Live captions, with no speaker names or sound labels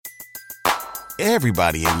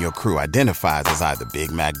Everybody in your crew identifies as either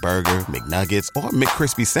Big Mac Burger, McNuggets, or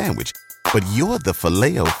McCrispy Sandwich. But you're the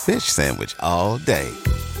Filet-O-Fish Sandwich all day.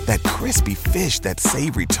 That crispy fish, that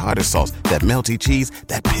savory tartar sauce, that melty cheese,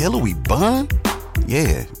 that pillowy bun.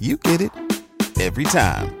 Yeah, you get it. Every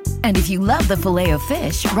time. And if you love the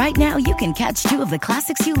Filet-O-Fish, right now you can catch two of the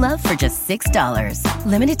classics you love for just $6.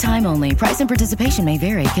 Limited time only. Price and participation may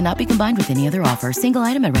vary. Cannot be combined with any other offer. Single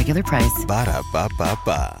item at regular price.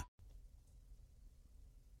 Ba-da-ba-ba-ba.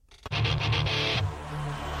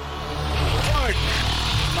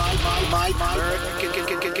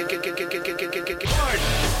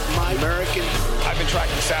 My American. I've been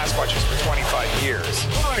tracking Sasquatches for 25 years.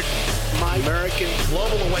 My American.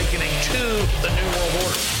 Global awakening to the New World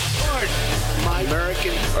Order. My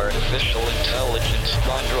American. Artificial intelligence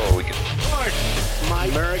android. My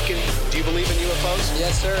American. Do you believe in UFOs?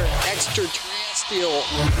 Yes, sir. Extraterrestrial.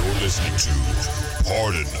 You're listening to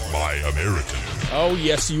Pardon My American. Oh,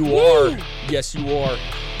 yes, you are. Yes, you are.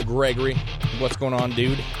 Gregory, what's going on,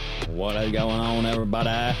 dude? What is going on,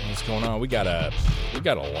 everybody? What's going on? We got a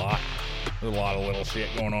lot. There's a lot of little shit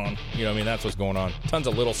going on. You know what I mean? That's what's going on. Tons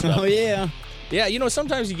of little stuff. Oh, yeah. Yeah, you know,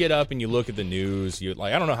 sometimes you get up and you look at the news. You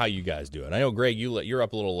like, I don't know how you guys do it. I know, Greg, you're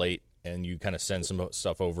up a little late, and you kind of send some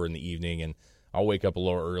stuff over in the evening, and I'll wake up a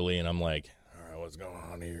little early, and I'm like, all right, what's going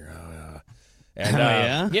on here?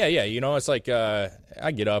 And yeah. You know, it's like I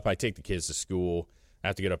get up, I take the kids to school. I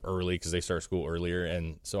have to get up early because they start school earlier,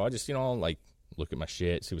 and so I just, you know, like look at my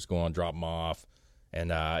shit, see what's going on, drop them off. And,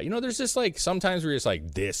 you know, there's just, like, sometimes we're just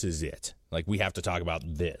like, this is it. Like, we have to talk about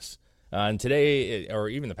this. And today, or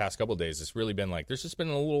even the past couple of days, it's really been like, there's just been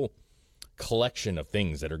a little collection of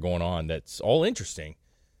things that are going on that's all interesting,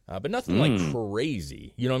 but nothing, like,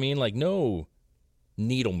 crazy. You know what I mean? Like, no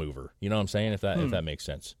needle mover. You know what I'm saying? If that makes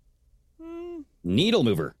sense. Needle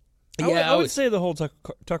mover. I would say the whole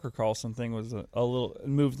Tucker Carlson thing was a little,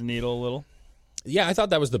 moved the needle a little. Yeah, I thought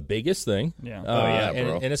that was the biggest thing. Yeah.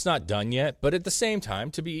 Bro. And it's not done yet. But at the same time,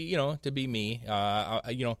 to be me,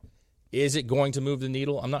 you know, is it going to move the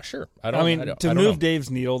needle? I'm not sure. I don't move know. Dave's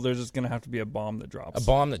needle, there's just going to have to be a bomb that drops. A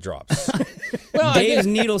bomb that drops. Well, Dave's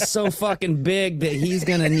needle's so fucking big that he's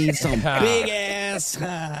going to need some big-ass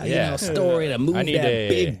story to move that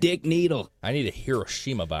big dick needle. I need a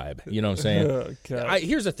Hiroshima vibe. You know what I'm saying?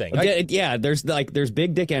 Here's the thing. There's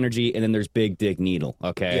big dick energy, and then there's big dick needle,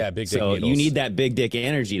 okay? Yeah, big dick needles. So you need that big dick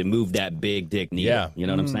energy to move that big dick needle. Yeah. You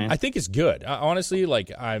know what I'm saying? I think it's good. Honestly,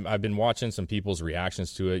 like, I've been watching some people's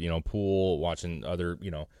reactions to it, you know, Pool, watching other, you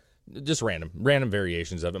know, just random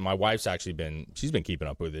variations of it. My wife's actually she's been keeping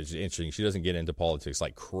up with it. It's interesting. She doesn't get into politics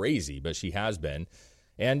like crazy, but she has been.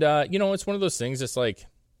 And, you know, it's one of those things that's like,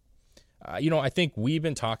 you know, I think we've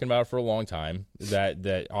been talking about it for a long time,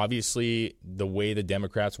 that obviously the way the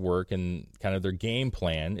Democrats work and kind of their game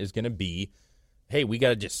plan is going to be, hey, we got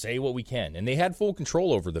to just say what we can. And they had full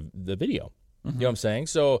control over the video. You know what I'm saying?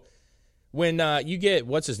 So when you get,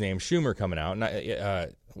 what's his name, Schumer coming out, and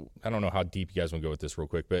I don't know how deep you guys want to go with this real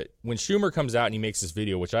quick, but when Schumer comes out and he makes this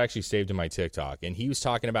video, which I actually saved in my TikTok, and he was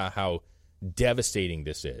talking about how devastating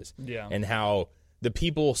this is, and how the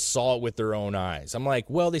people saw it with their own eyes. I'm like,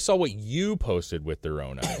 well, they saw what you posted with their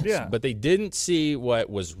own eyes, but they didn't see what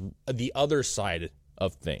was the other side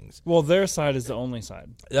of things. Well, their side is the only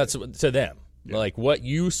side. That's to them. Yeah. Like, what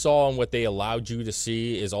you saw and what they allowed you to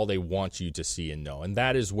see is all they want you to see and know, and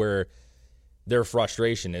that is where their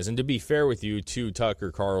frustration is. And to be fair with you, to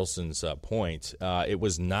Tucker Carlson's point, it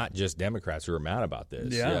was not just Democrats who were mad about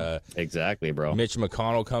this. Yeah, exactly, bro. Mitch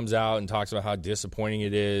McConnell comes out and talks about how disappointing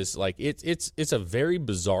it is. Like, it's a very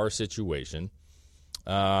bizarre situation,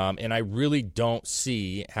 and I really don't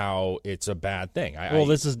see how it's a bad thing.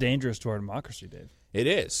 This is dangerous to our democracy, Dave. It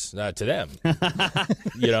is to them.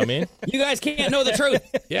 You know what I mean? You guys can't know the truth.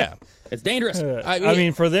 Yeah, it's dangerous. I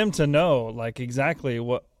mean, for them to know like exactly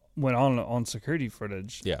what went on security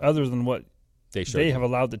footage, other than what they have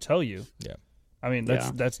allowed to tell you. Yeah, I mean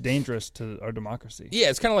that's dangerous to our democracy. Yeah,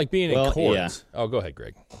 it's kind of like being in court. Yeah. Oh, go ahead,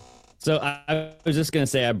 Greg. So I was just going to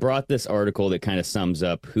say, I brought this article that kind of sums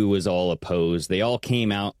up who was all opposed. They all came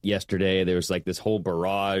out yesterday. There was like this whole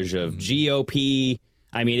barrage of GOP.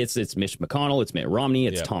 I mean, it's Mitch McConnell, it's Mitt Romney,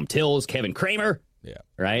 it's Tom Tillis, Kevin Kramer. Yeah.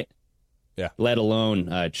 Right? Yeah. Let alone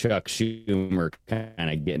Chuck Schumer kind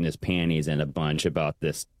of getting his panties in a bunch about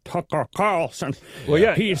this Tucker Carlson. Well,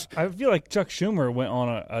 yeah, I feel like Chuck Schumer went on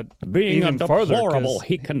a being even a farther. Deplorable,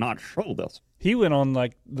 he cannot show this. He went on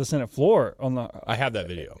like the Senate floor I have that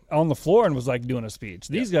video on the floor and was like doing a speech.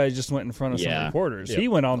 These guys just went in front of some reporters. He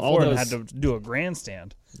went on the floor and had to do a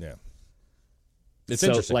grandstand. Yeah. It's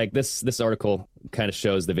interesting. Like this article kind of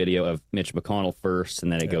shows the video of Mitch McConnell first,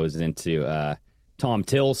 and then it goes into Tom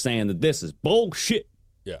Till saying that this is bullshit.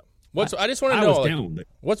 Yeah. I just want to know,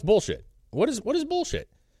 what's bullshit? What is bullshit?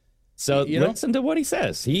 So listen to what he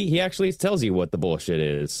says. He actually tells you what the bullshit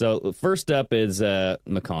is. So first up is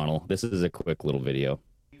McConnell. This is a quick little video.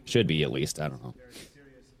 Should be, at least. I don't know.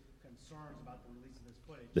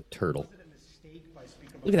 The turtle.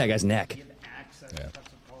 Look at that guy's neck. Yeah.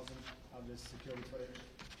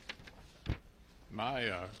 My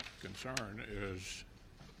concern is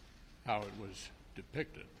how it was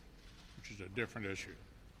depicted, which is a different issue.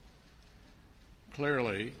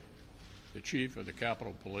 Clearly, the chief of the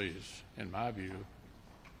Capitol Police, in my view,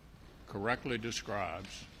 correctly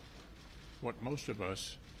describes what most of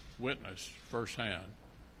us witnessed firsthand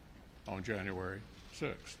on January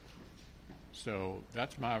 6th. So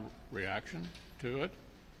that's my reaction to it.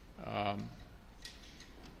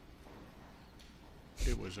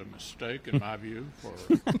 It was a mistake, in my view, for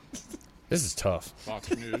this is tough. Fox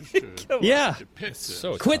News to depict this.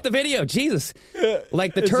 So quit the video, Jesus!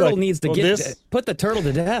 Like the turtle needs to put the turtle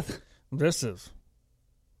to death. This is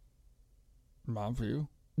my view.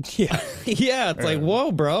 Yeah, yeah. It's like,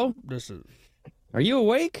 whoa, bro. This is. Are you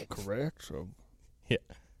awake? Correct. So, yeah.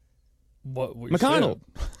 What we McConnell.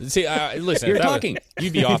 Said. See, listen. You're talking.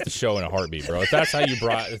 You'd be off the show in a heartbeat, bro. If that's what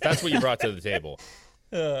you brought to the table.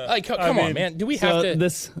 Come on, man. Do we have to?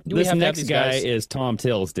 This next guy is Tom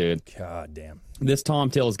Tills, dude. God damn. This Tom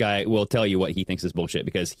Tills guy will tell you what he thinks is bullshit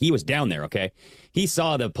because he was down there, okay? He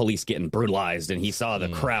saw the police getting brutalized, and he saw the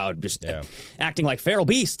crowd just acting like feral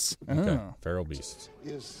beasts. Okay. Feral beasts.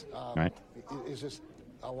 Is this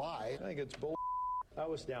a lie? I think it's bull. I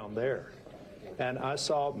was down there, and I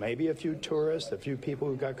saw maybe a few tourists, a few people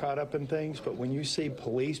who got caught up in things, but when you see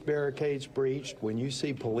police barricades breached, when you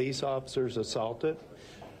see police officers assaulted,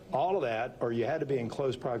 all of that, or you had to be in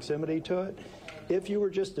close proximity to it. If you were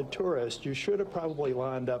just a tourist, you should have probably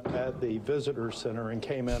lined up at the visitor center and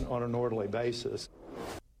came in on an orderly basis.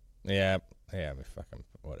 Yeah, fucking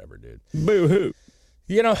whatever, dude. Boo-hoo.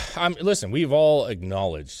 Listen, we've all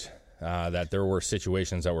acknowledged that there were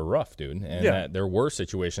situations that were rough, dude, and that there were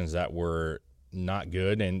situations that were not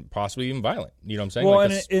good and possibly even violent. You know what I'm saying?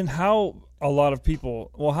 Well, and how a lot of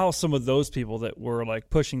people, how some of those people that were like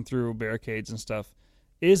pushing through barricades and stuff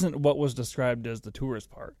isn't what was described as the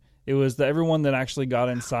tourist part. It was that everyone that actually got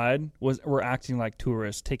inside were acting like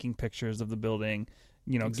tourists, taking pictures of the building,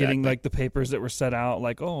 getting like the papers that were set out,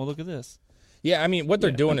 like, oh, look at this. Yeah, I mean, what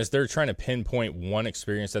they're doing is they're trying to pinpoint one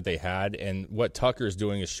experience that they had, and what Tucker's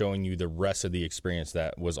doing is showing you the rest of the experience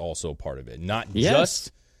that was also part of it, not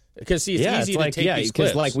just because it's easy to take these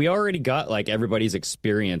clips. Because we already got like everybody's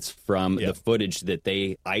experience from the footage that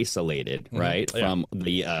they isolated, right, from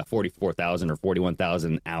the 44,000 or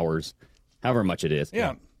 41,000 hours, however much it is.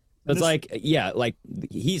 Yeah.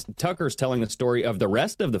 It's Tucker's telling the story of the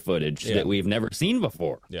rest of the footage that we've never seen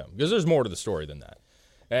before. Yeah, because there's more to the story than that,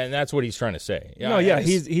 and that's what he's trying to say.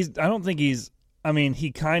 He's. I don't think he's. I mean,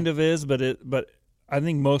 he kind of is, but I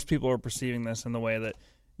think most people are perceiving this in the way that,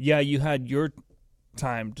 you had your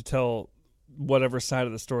time to tell whatever side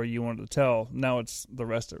of the story you wanted to tell. Now it's the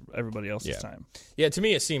rest of everybody else's time. Yeah, to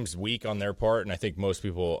me it seems weak on their part, and I think most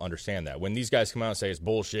people understand that. When these guys come out and say it's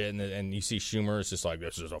bullshit, and you see Schumer, it's just like,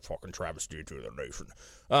 this is a fucking travesty to the nation.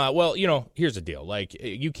 Well, here's the deal. Like,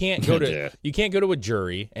 you can't go to a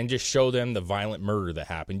jury and just show them the violent murder that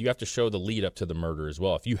happened. You have to show the lead up to the murder as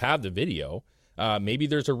well. If you have the video, maybe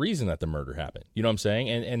there's a reason that the murder happened. You know what I'm saying?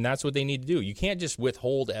 And that's what they need to do. You can't just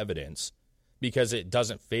withhold evidence because it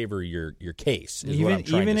doesn't favor your case.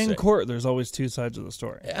 Even in court, there's always two sides of the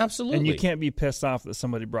story. Absolutely, and you can't be pissed off that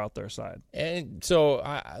somebody brought their side. And so,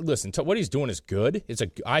 listen, what he's doing is good.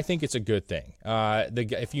 I think it's a good thing.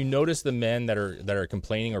 If you notice the men that are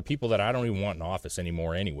complaining are people that I don't even want in office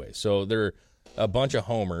anymore anyway. So they're a bunch of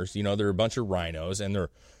homers. They're a bunch of rhinos, and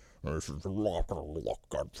they're. This is not gonna look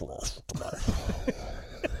good for us tonight.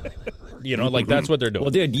 Like that's what they're doing.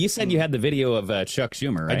 Well, dude, you said you had the video of Chuck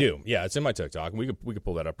Schumer, right? I do. Yeah, it's in my TikTok. We could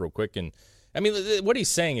pull that up real quick. And I mean, what he's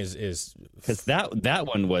saying is because that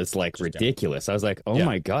one was like ridiculous. I was like, oh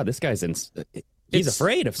my god, this guy's he's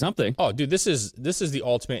afraid of something. Oh, dude, this is the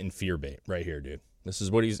ultimate in fear bait right here, dude. This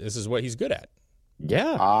is what he's good at.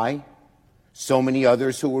 Yeah. So many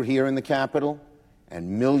others who were here in the Capitol,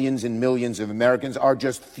 and millions of Americans are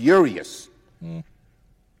just furious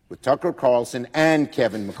with Tucker Carlson and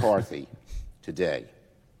Kevin McCarthy today.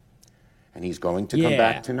 And he's going to come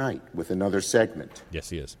back tonight with another segment. Yes,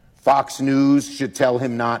 he is. Fox News should tell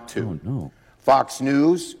him not to. Oh, no. Fox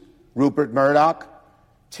News, Rupert Murdoch,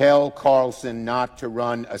 tell Carlson not to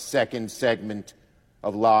run a second segment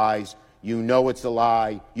of lies. You know it's a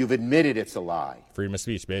lie. You've admitted it's a lie. Freedom of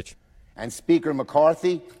speech, bitch. And Speaker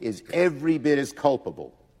McCarthy is every bit as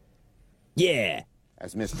culpable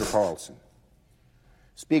as Mr. Carlson.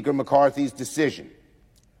 Speaker McCarthy's decision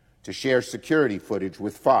to share security footage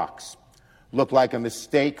with Fox looked like a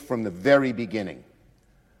mistake from the very beginning.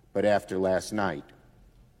 But after last night,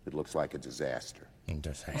 it looks like a disaster. Hey,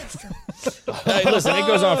 listen, it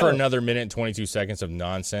goes on for another minute and 22 seconds of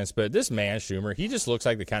nonsense, but this man, Schumer, he just looks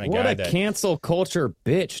like the kind of guy that... What a cancel culture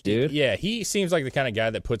bitch, dude. Yeah, he seems like the kind of guy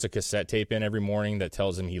that puts a cassette tape in every morning that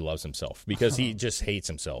tells him he loves himself because he just hates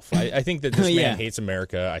himself. I think that this man hates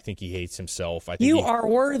America. I think he hates himself. I think you are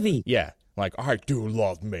worthy. Yeah, like, I do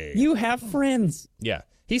love me. You have friends. Yeah,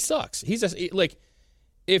 he sucks. He's just, like,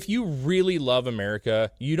 if you really love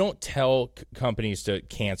America, you don't tell companies to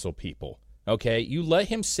cancel people. Okay, you let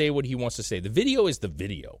him say what he wants to say. The video is the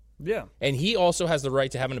video. Yeah. And he also has the right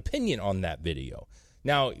to have an opinion on that video.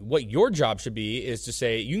 Now, what your job should be is to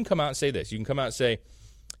say, you can come out and say this. You can come out and say,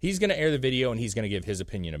 he's going to air the video and he's going to give his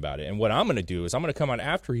opinion about it. And what I'm going to do is I'm going to come out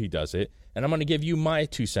after he does it and I'm going to give you my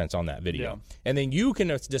 2 cents on that video. Yeah. And then you can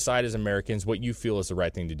decide as Americans what you feel is the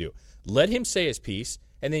right thing to do. Let him say his piece.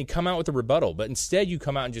 And then come out with a rebuttal. But instead, you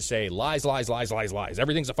come out and just say, lies, lies, lies, lies, lies.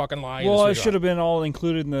 Everything's a fucking lie. Well, it should have been all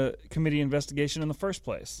included in the committee investigation in the first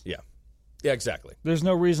place. Yeah. Yeah, exactly. There's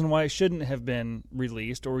no reason why it shouldn't have been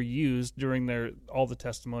released or used during all the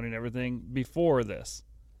testimony and everything before this.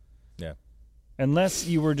 Yeah. Unless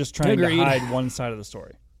you were just trying to hide one side of the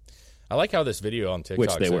story. I like how this video on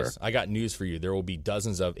TikTok says, were. I got news for you. There will be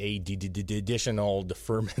dozens of additional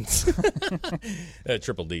deferments.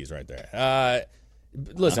 Triple D's right there.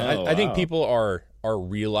 Listen, I think people are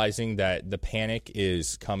realizing that the panic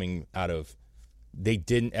is coming out of they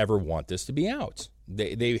didn't ever want this to be out.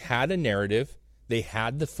 They had a narrative. They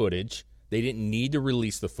had the footage. They didn't need to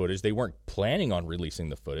release the footage. They weren't planning on releasing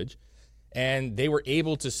the footage. And they were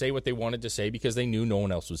able to say what they wanted to say because they knew no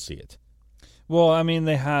one else would see it. Well, I mean,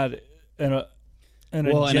 they had an agenda. And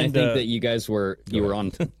I think that you guys were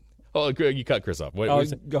on. Oh, you cut Chris off. Go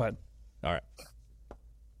ahead. All right.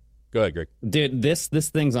 Go ahead, Greg. Dude, this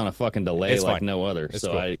thing's on a fucking delay it's like fine. no other. It's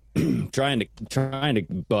so cool. I trying to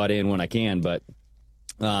butt in when I can, but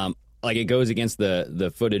like it goes against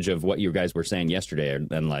the footage of what you guys were saying yesterday,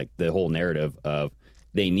 and like the whole narrative of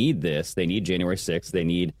they need this, they need January 6th, they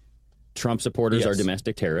need Trump supporters are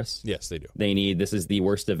domestic terrorists. Yes, they do. They need this is the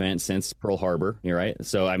worst event since Pearl Harbor. You're right.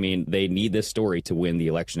 So I mean, they need this story to win the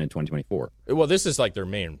election in 2024. Well, this is like their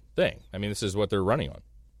main thing. I mean, this is what they're running on.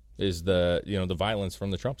 Is the the violence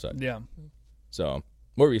from the Trump side. Yeah. So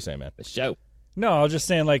what were you saying, man? The show. No, I was just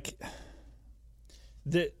saying like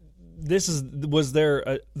this was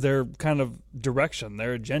their kind of direction,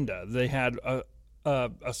 their agenda. They had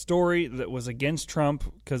a story that was against Trump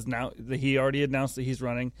because now he already announced that he's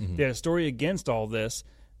running. Mm-hmm. They had a story against all this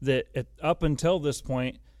that up until this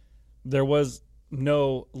point there was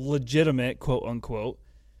no legitimate quote unquote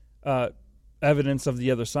evidence of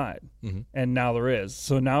the other side, and now there is.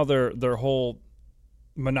 So now their whole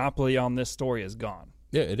monopoly on this story is gone.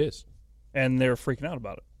 Yeah, it is, and they're freaking out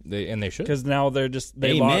about it. They should, because now they're just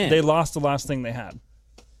they lost the last thing they had.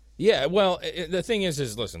 Yeah, well, the thing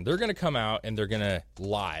is listen, they're going to come out and they're going to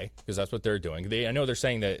lie because that's what they're doing. I know they're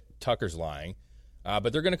saying that Tucker's lying,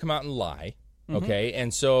 but they're going to come out and lie. Okay,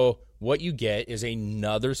 and so what you get is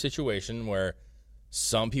another situation where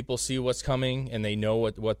some people see what's coming and they know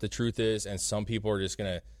what the truth is, and some people are just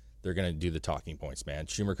they're gonna do the talking points, man.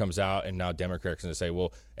 Schumer comes out and now Democrats are gonna say,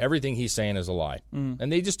 well, everything he's saying is a lie. And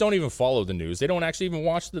they just don't even follow the news. They don't actually even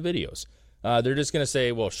watch the videos. They're just gonna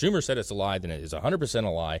say, well, Schumer said it's a lie, then it is 100% a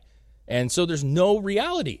lie. And so there's no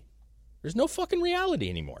reality. There's no fucking reality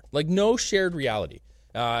anymore. Like no shared reality.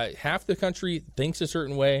 Half the country thinks a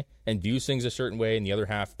certain way and views things a certain way, and the other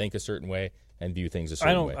half think a certain way and view things a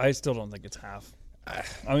certain way. I still don't think it's half.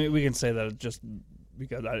 I mean, we can say that just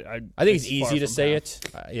because I think it's easy to say it.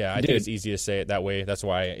 I think it's easy to say it that way. That's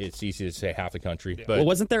why it's easy to say half the country. Yeah. But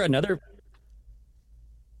wasn't there another?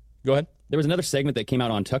 Go ahead. There was another segment that came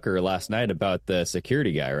out on Tucker last night about the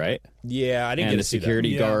security guy, right? Yeah, I didn't get to see that. And the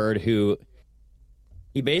security guard who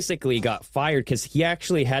he basically got fired because he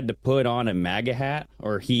actually had to put on a MAGA hat,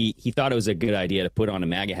 or he thought it was a good idea to put on a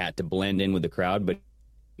MAGA hat to blend in with the crowd, but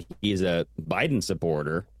he's a Biden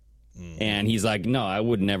supporter. And he's like, no, I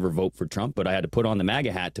would never vote for Trump, but I had to put on the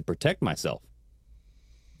MAGA hat to protect myself.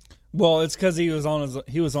 Well, it's because he was on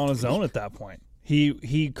his own at that point.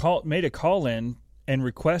 He made a call in and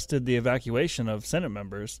requested the evacuation of Senate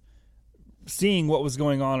members, seeing what was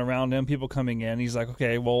going on around him, people coming in. He's like,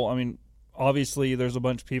 okay, well, I mean, obviously there's a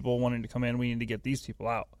bunch of people wanting to come in. We need to get these people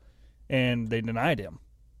out, and they denied him.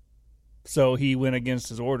 So he went against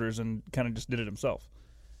his orders and kind of just did it himself.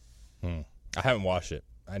 I haven't watched it.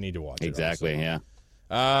 I need to watch exactly, it. Exactly,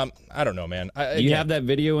 yeah. I don't know, man. Do you have that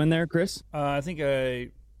video in there, Chris? I think I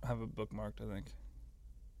have it bookmarked, I think.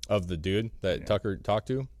 Of the dude that Tucker talked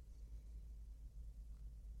to?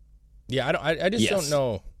 Yeah, I just don't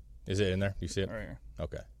know. Is it in there? Do you see it? Right here.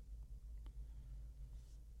 Okay.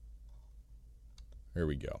 Here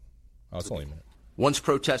we go. Oh, it's only a minute. Once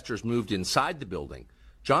protesters moved inside the building,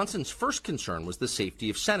 Johnson's first concern was the safety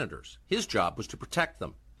of senators. His job was to protect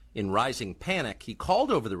them. In rising panic, he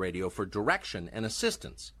called over the radio for direction and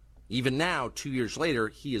assistance. Even now, 2 years later,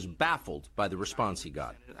 he is baffled by the response he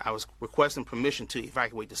got. I was requesting permission to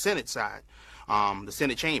evacuate the Senate side, the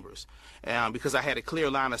Senate chambers, because I had a clear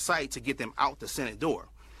line of sight to get them out the Senate door,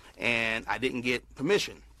 and I didn't get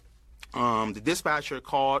permission. The dispatcher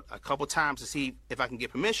called a couple times to see if I can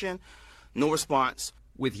get permission. No response.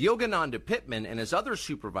 With Yogananda Pittman and his other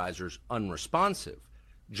supervisors unresponsive,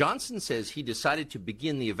 Johnson says he decided to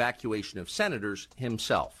begin the evacuation of senators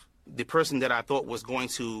himself. The person that I thought was going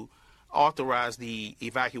to authorize the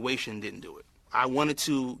evacuation didn't do it. I wanted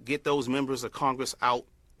to get those members of Congress out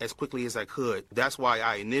as quickly as I could. That's why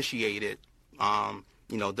I initiated,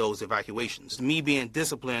 those evacuations. Me being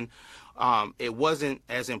disciplined, it wasn't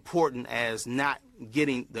as important as not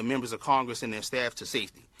getting the members of Congress and their staff to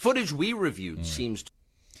safety. Footage we reviewed seems to...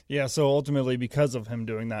 Yeah, so ultimately, because of him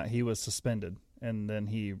doing that, he was suspended. And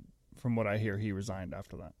then from what I hear, he resigned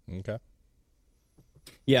after that. Okay.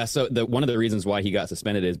 Yeah, so one of the reasons why he got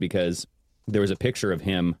suspended is because there was a picture of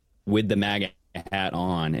him with the MAGA hat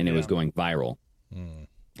on, and it was going viral.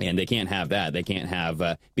 And they can't have that. They can't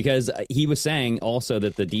have... because he was saying also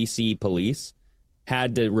that the D.C. police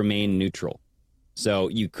had to remain neutral. So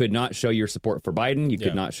you could not show your support for Biden. You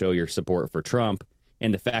could not show your support for Trump.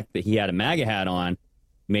 And the fact that he had a MAGA hat on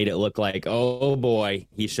made it look like, oh boy,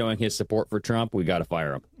 he's showing his support for Trump. We got to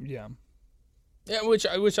fire him. Yeah. Yeah,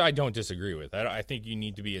 which I don't disagree with. I think you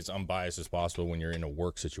need to be as unbiased as possible when you're in a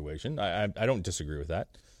work situation. I don't disagree with that.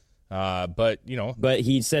 But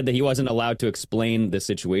he said that he wasn't allowed to explain the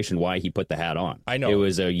situation why he put the hat on. I know it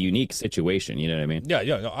was a unique situation. You know what I mean? Yeah.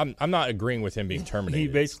 No, I'm not agreeing with him being terminated. He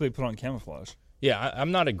basically put on camouflage. Yeah,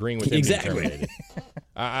 I'm not agreeing with him being terminated.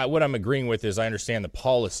 What I'm agreeing with is I understand the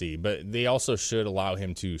policy, but they also should allow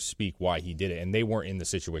him to speak why he did it, and they weren't in the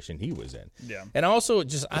situation he was in. Yeah. And also,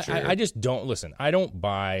 I just don't listen. I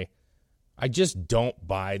just don't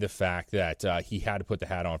buy the fact that he had to put the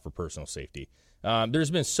hat on for personal safety. There's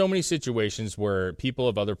been so many situations where people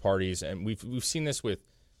of other parties, and we've seen this with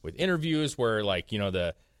interviews where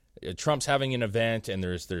the Trump's having an event and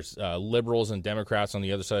there's liberals and Democrats on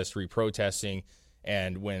the other side of the street protesting,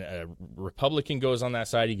 and when a Republican goes on that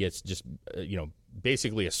side, he gets just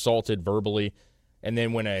basically assaulted verbally, and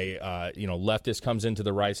then when a leftist comes into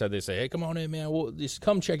the right side, they say, "Hey, come on in, man. Well, just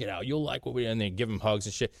come check it out. You'll like what we," and they give him hugs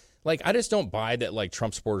and shit. I just don't buy that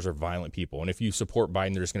Trump supporters are violent people, and if you support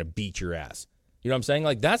Biden, they're just going to beat your ass. You know what I'm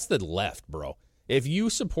saying? That's the left, bro. If you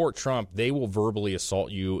support Trump, they will verbally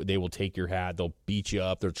assault you. They will take your hat. They'll beat you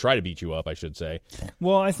up. They'll try to beat you up, I should say.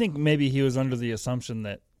 Well, I think maybe he was under the assumption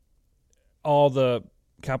that all the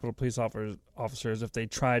Capitol Police officers, if they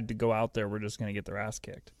tried to go out there, were just going to get their ass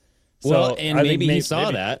kicked. Well, and maybe he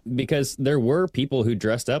saw that because there were people who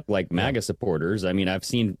dressed up like MAGA supporters. I mean, I've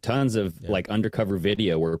seen tons of undercover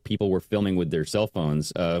video where people were filming with their cell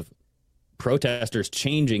phones of protesters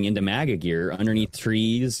changing into MAGA gear underneath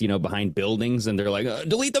trees, behind buildings, and they're like,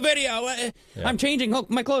 delete the video. I'm changing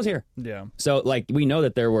my clothes here. Yeah. So, we know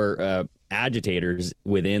that there were agitators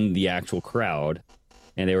within the actual crowd,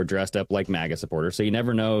 and they were dressed up like MAGA supporters. So you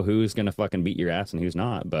never know who's going to fucking beat your ass and who's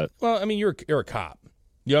not. But well, I mean, you're a cop.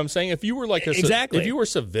 You know what I'm saying? If you were exactly, if you were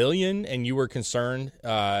civilian and you were concerned,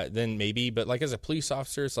 then maybe. But as a police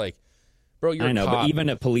officer, it's like, bro, you're I know, a cop. But even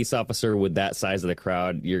a police officer with that size of the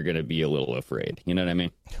crowd, you're going to be a little afraid. You know what I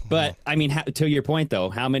mean? But, I mean, to your point,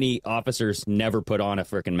 though, how many officers never put on a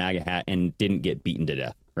freaking MAGA hat and didn't get beaten to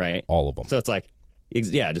death, right? All of them. So it's like,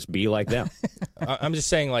 yeah, just be like them. I'm just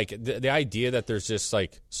saying, the idea that there's just,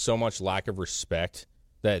 so much lack of respect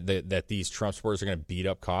that these Trump supporters are going to beat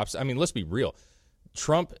up cops. I mean, let's be real.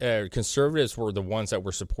 Trump conservatives were the ones that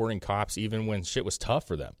were supporting cops even when shit was tough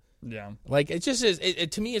for them. Yeah. It just is.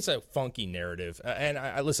 To me, it's a funky narrative. And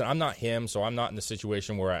I listen, I'm not him, so I'm not in the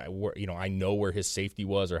situation where I know where his safety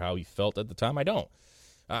was or how he felt at the time. I don't.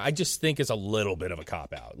 I just think it's a little bit of a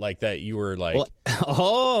cop out, that you were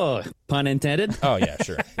oh, pun intended. Oh yeah,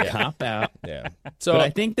 sure. Yeah. Cop out. Yeah. So, but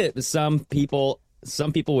I think that some people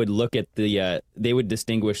would look at they would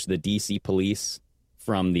distinguish the DC police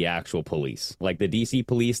from the actual police. Like the DC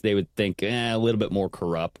police, they would think a little bit more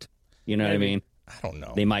corrupt. You know what I mean? I don't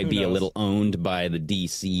know. They might be a little owned by the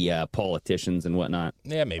DC politicians and whatnot.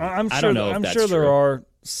 Yeah, maybe. I'm sure. I don't know. I'm if that's sure there true. are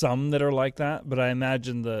some that are like that, but I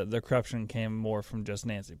imagine the corruption came more from just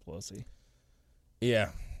Nancy Pelosi.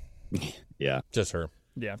 Yeah. Yeah. Just her.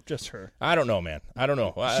 Yeah, just her. I don't know, man. I don't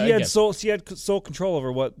know. She had sole control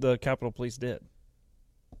over what the Capitol Police did.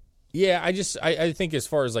 Yeah, I think as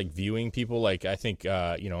far as like viewing people, like I think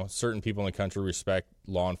certain people in the country respect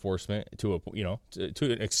law enforcement to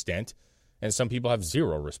an extent, and some people have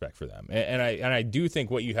zero respect for them. And I do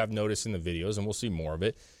think what you have noticed in the videos, and we'll see more of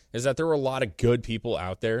it, is that there were a lot of good people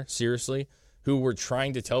out there, seriously, who were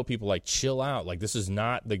trying to tell people like, chill out, like this is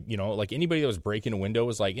not like anybody that was breaking a window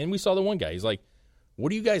was like, and we saw the one guy, he's like,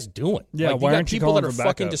 what are you guys doing? Yeah, like, why you got aren't you people that calling are for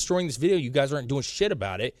fucking backup? destroying this video. You guys aren't doing shit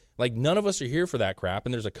about it. Like, none of us are here for that crap,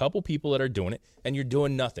 and there's a couple people that are doing it, and you're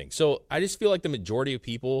doing nothing. So I just feel like the majority of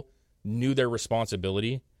people knew their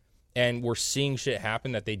responsibility and were seeing shit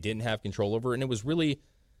happen that they didn't have control over, and it was really,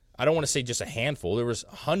 I don't want to say just a handful. There was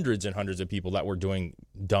hundreds and hundreds of people that were doing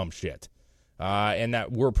dumb shit, and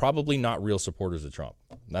that were probably not real supporters of Trump.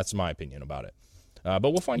 That's my opinion about it.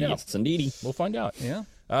 But we'll find out. Yes, indeedy. We'll find out. Yeah.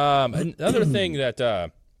 Another thing that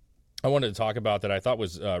I wanted to talk about that I thought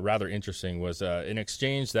was rather interesting was an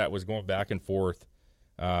exchange that was going back and forth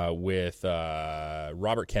with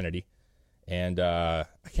Robert Kennedy and I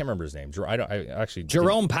can't remember his name.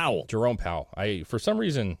 Jerome Powell. Jerome Powell. For some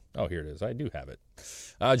reason, here it is. I do have it.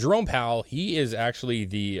 Jerome Powell. He is actually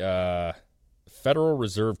the Federal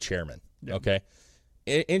Reserve Chairman. Yep. Okay.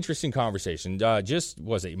 Interesting conversation. Just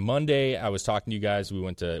was it Monday? I was talking to you guys. We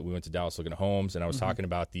went to Dallas looking at homes, and I was talking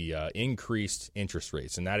about the increased interest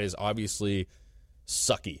rates, and that is obviously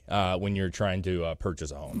sucky when you're trying to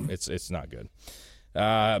purchase a home. It's not good.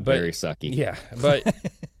 But very sucky. Yeah, but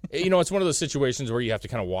it's one of those situations where you have to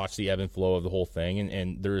kind of watch the ebb and flow of the whole thing,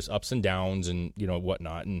 and there's ups and downs and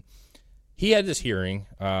whatnot. And he had this hearing,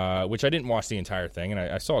 which I didn't watch the entire thing, and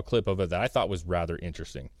I saw a clip of it that I thought was rather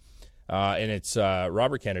interesting. And it's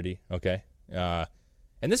Robert Kennedy, okay?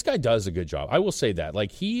 And this guy does a good job. I will say that.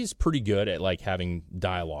 Like, he's pretty good at, like, having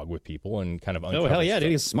dialogue with people and kind of uncover hell yeah, stuff.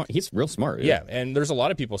 dude, he's smart. He's real smart. Yeah, and there's a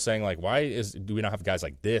lot of people saying, like, do we not have guys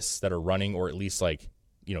like this that are running, or at least, like,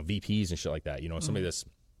 VPs and shit like that? Somebody that's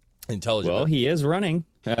intelligent. Well, he is running,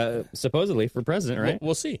 supposedly, for president, right?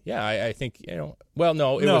 We'll see. Yeah, I think, well,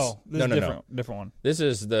 no. Different one. This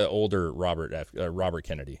is the older Robert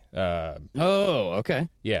Kennedy. Okay.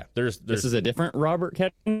 Yeah, there's. This is a different Robert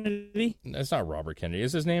Kennedy? It's not Robert Kennedy.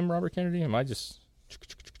 Is his name Robert Kennedy? Am I just...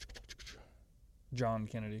 John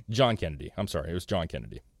Kennedy. John Kennedy. I'm sorry. It was John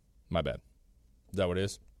Kennedy. My bad. Is that what it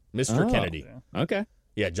is? Mr. Kennedy. Yeah. Okay.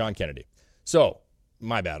 Yeah, John Kennedy. So,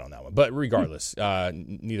 my bad on that one. But regardless,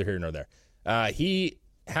 neither here nor there. He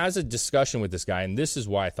has a discussion with this guy, and this is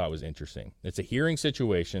why I thought it was interesting. It's a hearing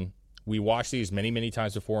situation. We watched these many, many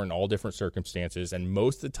times before in all different circumstances, and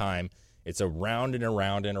most of the time, it's around and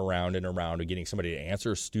around and around and around of getting somebody to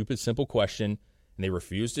answer a stupid, simple question, and they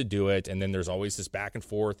refuse to do it, and then there's always this back and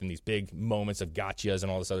forth and these big moments of gotchas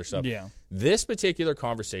and all this other stuff. Yeah. This particular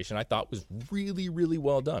conversation I thought was really, really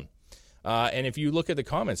well done. And if you look at the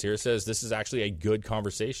comments here, it says this is actually a good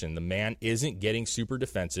conversation. The man isn't getting super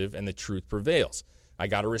defensive, and the truth prevails. I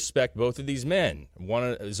got to respect both of these men. One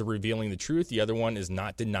is revealing the truth. The other one is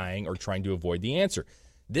not denying or trying to avoid the answer.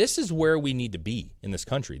 This is where we need to be in this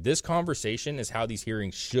country. This conversation is how these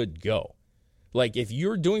hearings should go. Like, if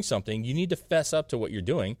you're doing something, you need to fess up to what you're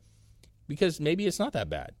doing, because maybe it's not that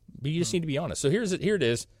bad, but you just need to be honest. So here it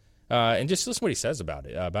is, and just listen to what he says about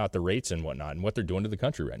it, about the rates and whatnot, and what they're doing to the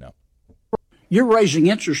country right now. You're raising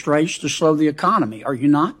interest rates to slow the economy, are you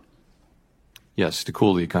not? Yes, to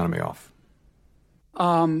cool the economy off.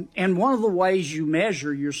 And one of the ways you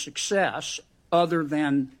measure your success, other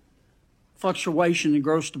than fluctuation in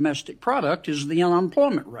gross domestic product, is the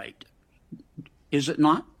unemployment rate. Is it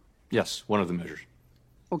not? Yes, one of the measures.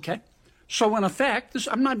 Okay. So in effect,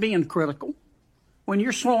 I'm not being critical. When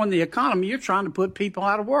you're slowing the economy, you're trying to put people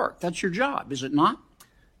out of work. That's your job, is it not?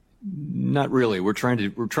 Not really. We're trying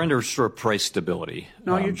to restore price stability.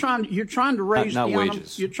 No, you're trying to raise not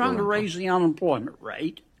wages. You're trying to raise the unemployment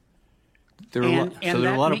rate.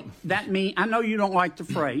 That means I know you don't like the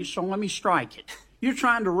phrase, so let me strike it. You're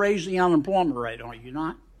trying to raise the unemployment rate, are you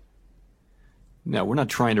not? No, we're not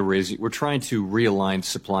trying to raise it. We're trying to realign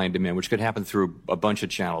supply and demand, which could happen through a bunch of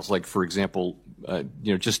channels, like, for example,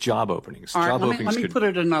 just job openings. All right, let me put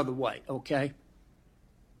it another way, okay?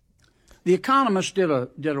 The Economist did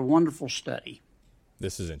a wonderful study.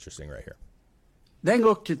 This is interesting right here. They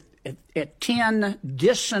looked at 10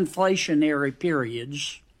 disinflationary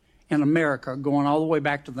periods in America going all the way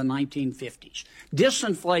back to the 1950s.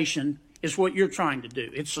 Disinflation is what you're trying to do.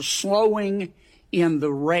 It's a slowing in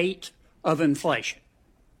the rate of inflation.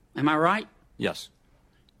 Am I right? Yes.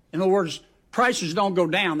 In other words, prices don't go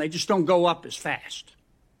down. They just don't go up as fast.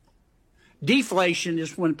 Deflation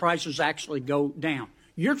is when prices actually go down.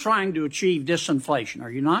 You're trying to achieve disinflation,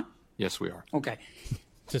 are you not? Yes, we are. Okay.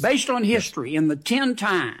 Based on history, in the 10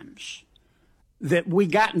 times that we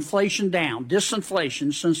got inflation down,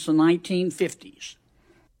 disinflation since the 1950s,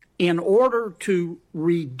 in order to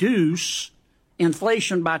reduce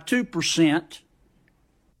inflation by 2%,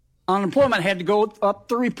 unemployment had to go up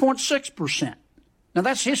 3.6%. Now,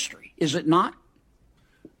 that's history, is it not?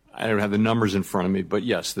 I don't have the numbers in front of me, but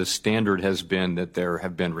yes, the standard has been that there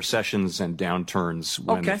have been recessions and downturns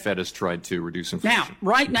when the Fed has tried to reduce inflation. Now,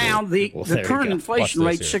 right now, the current inflation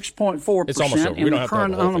rate is 6.4%, and the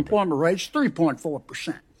current unemployment rate is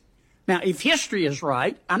 3.4%. Now, if history is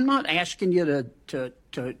right, I'm not asking you to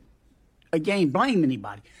again blame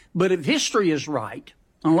anybody, but if history is right,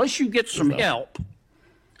 unless you get some help,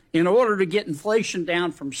 in order to get inflation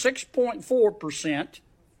down from 6.4%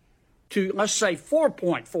 to, let's say,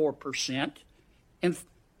 4.4%, and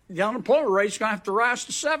the unemployment rate is going to have to rise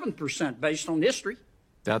to 7% based on history.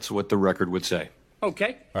 That's what the record would say.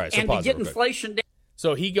 Okay. All right, so and to get inflation down.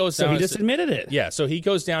 So he goes down. So he just admitted it. Yeah. So he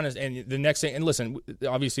goes down, and the next thing, and listen,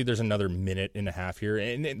 obviously there's another minute and a half here,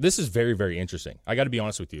 and this is very, very interesting. I got to be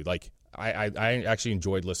honest with you. Like, I actually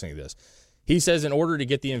enjoyed listening to this. He says in order to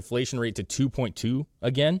get the inflation rate to 2.2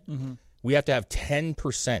 again, we have to have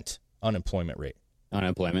 10% unemployment rate.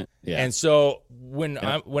 Unemployment, yeah. And so when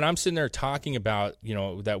I'm sitting there talking about,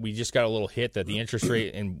 that we just got a little hit that the interest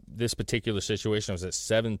rate in this particular situation was at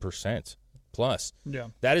 7% plus. Yeah.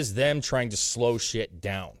 That is them trying to slow shit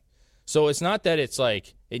down. So it's not that it's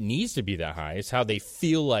like it needs to be that high. It's how they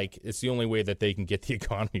feel like it's the only way that they can get the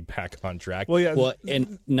economy back on track. Well, yeah. Well,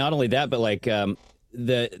 and not only that, but like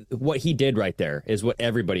what he did right there is what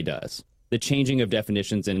everybody does. The changing of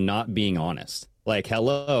definitions and not being honest. Like,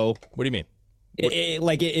 hello. What do you mean?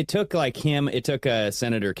 It took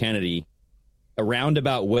Senator Kennedy a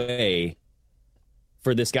roundabout way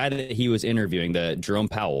for this guy that he was interviewing, the Jerome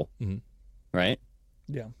Powell, right?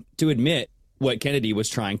 Yeah. To admit what Kennedy was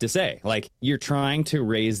trying to say. Like, you're trying to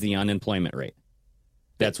raise the unemployment rate.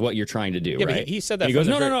 That's what you're trying to do, yeah, right? But he said that. And he goes,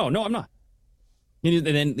 no, I'm not. And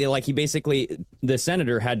then, the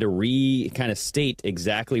senator had to kind of state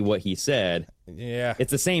exactly what he said. Yeah,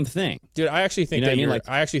 it's the same thing, dude. I actually think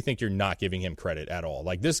I actually think you're not giving him credit at all.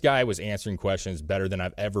 Like, this guy was answering questions better than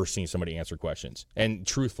I've ever seen somebody answer questions. And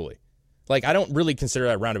truthfully, like, I don't really consider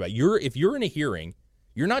that roundabout. If you're in a hearing,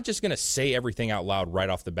 you're not just going to say everything out loud right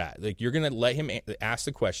off the bat. Like, you're going to let him ask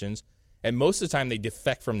the questions, and most of the time they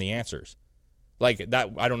defect from the answers. Like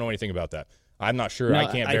that, I don't know anything about that. I'm not sure. No, I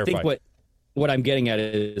can't verify. I think what I'm getting at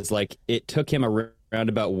is, like, it took him a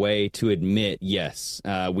roundabout way to admit, yes,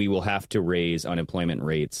 we will have to raise unemployment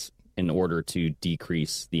rates in order to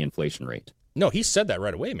decrease the inflation rate. No, he said that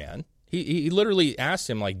right away, man. He literally asked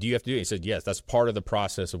him, like, do you have to do it? He said, yes, that's part of the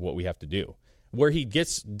process of what we have to do. Where he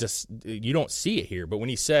gets, you don't see it here, but when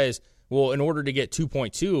he says, well, in order to get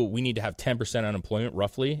 2.2, we need to have 10% unemployment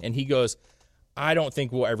roughly, and he goes, I don't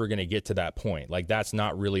think we're ever going to get to that point. Like, that's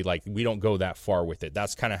not really, like, we don't go that far with it.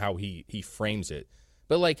 That's kind of how he frames it.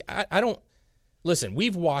 But, like, I don't, listen,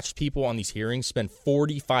 we've watched people on these hearings spend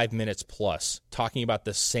 45 minutes plus talking about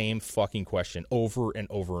the same fucking question over and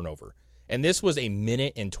over and over. And this was 1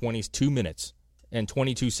 minute and 22 minutes and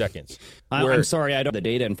 22 seconds. I'm sorry, I don't have the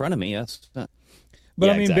data in front of me. But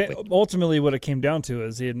yeah, I mean, exactly. Ultimately what it came down to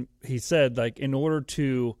is he said, like, in order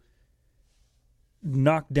to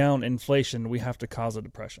knock down inflation, we have to cause a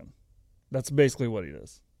depression. That's basically what it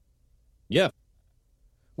is. Yeah.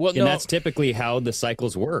 Well, and that's typically how the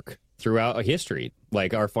cycles work throughout history.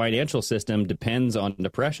 Like, our financial system depends on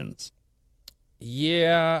depressions.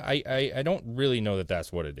 Yeah, I don't really know that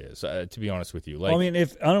that's what it is, to be honest with you. Like, well, I mean,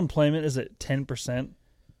 if unemployment is at 10%,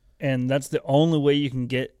 and that's the only way you can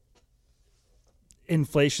get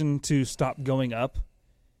inflation to stop going up,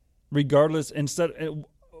 regardless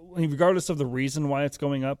of the reason why it's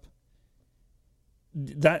going up,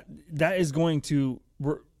 that's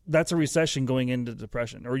a recession going into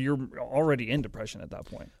depression, or you're already in depression at that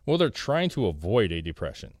point. Well, they're trying to avoid a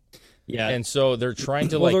depression. Yeah. And so they're trying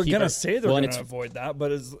to, they're going to say they're going to avoid that,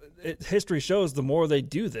 but history shows the more they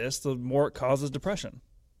do this, the more it causes depression.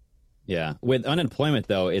 Yeah. With unemployment,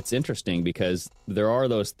 though, it's interesting because there are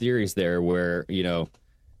those theories there where,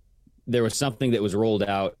 there was something that was rolled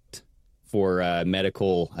out for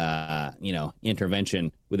medical,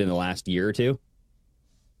 intervention within the last year or two.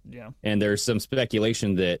 Yeah. And there's some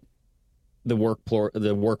speculation that the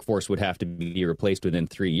workforce would have to be replaced within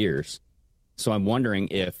 3 years. So I'm wondering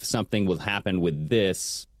if something will happen with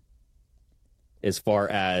this as far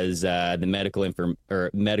as the medical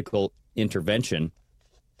intervention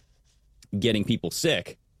getting people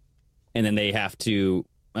sick, and then they have to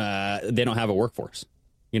they don't have a workforce.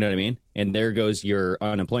 You know what I mean? And there goes your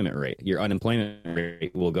unemployment rate. Your unemployment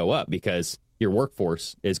rate will go up because your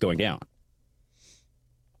workforce is going down.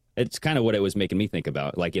 It's kind of what it was making me think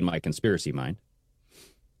about, like in my conspiracy mind.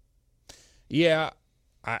 Yeah,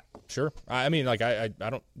 sure. I mean, like I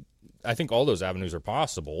don't. I think all those avenues are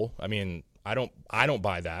possible. I mean, I don't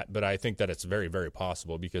buy that, but I think that it's very, very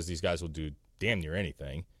possible because these guys will do damn near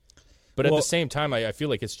anything. But at the same time, I feel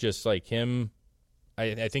like it's just like him.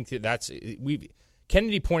 I think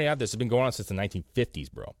Kennedy pointed out this has been going on since the 1950s,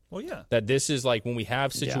 bro. Well, yeah. That this is like when we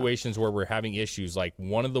have situations where we're having issues, like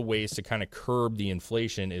one of the ways to kind of curb the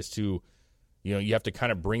inflation is to, you have to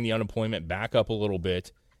kind of bring the unemployment back up a little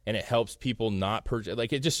bit, and it helps people not purchase.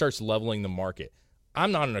 Like it just starts leveling the market.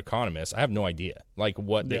 I'm not an economist. I have no idea like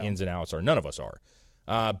what the ins and outs are. None of us are.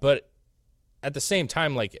 But at the same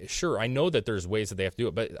time, like, sure, I know that there's ways that they have to do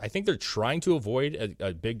it, but I think they're trying to avoid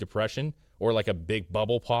a big depression or like a big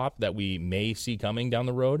bubble pop that we may see coming down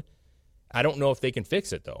the road. I don't know if they can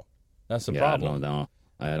fix it, though. That's the problem. No,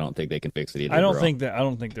 I don't think they can fix it either. I don't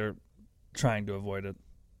think they're trying to avoid it.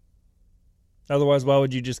 Otherwise, why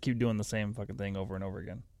would you just keep doing the same fucking thing over and over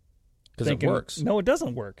again? Because it works. No, it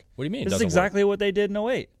doesn't work. What do you mean? This is exactly what they did in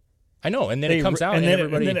 2008. I know, and then it comes out, and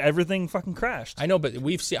then everything fucking crashed. I know, but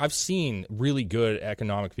I've seen really good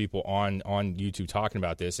economic people on YouTube talking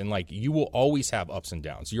about this, and like you will always have ups and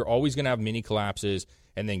downs. You're always going to have mini collapses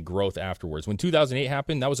and then growth afterwards. When 2008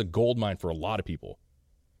 happened, that was a gold mine for a lot of people.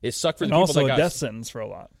 It sucked for the people that got... And also a death sentence for a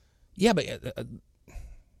lot. Yeah, but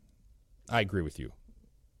I agree with you.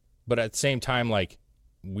 But at the same time, like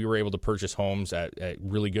we were able to purchase homes at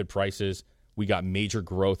really good prices. We got major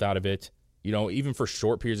growth out of it. Even for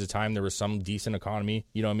short periods of time, there was some decent economy.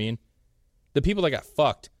 You know what I mean? The people that got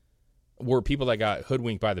fucked were people that got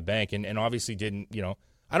hoodwinked by the bank and obviously didn't,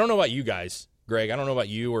 I don't know about you guys, Greg. I don't know about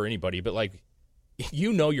you or anybody, but like,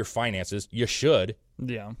 your finances. You should.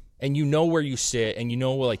 Yeah. And you know where you sit and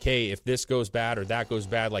like, hey, if this goes bad or that goes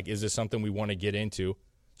bad, like, is this something we want to get into?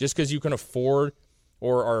 Just because you can afford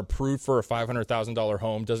or are approved for a $500,000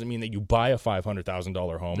 home doesn't mean that you buy a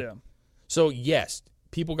 $500,000 home. Yeah. So, yes.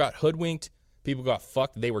 People got hoodwinked. People got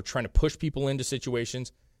fucked. They were trying to push people into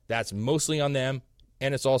situations. That's mostly on them.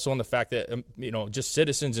 And it's also on the fact that, just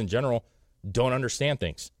citizens in general don't understand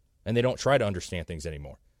things. And they don't try to understand things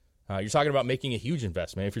anymore. You're talking about making a huge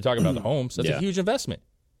investment. If you're talking about the homes, that's a huge investment.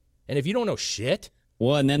 And if you don't know shit.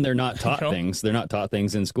 Well, and then they're not taught things. They're not taught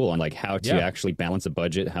things in school on like how to actually balance a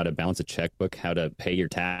budget, how to balance a checkbook, how to pay your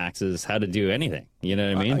taxes, how to do anything. You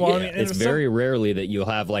know what I mean? Well, I mean, it's very rarely that you'll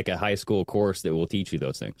have like a high school course that will teach you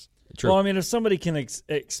those things. True. Well, I mean, if somebody can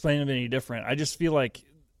explain it any different, I just feel like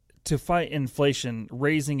to fight inflation,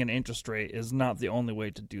 raising an interest rate is not the only way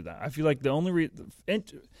to do that. I feel like the only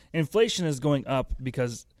inflation is going up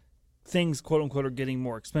because things, quote unquote, are getting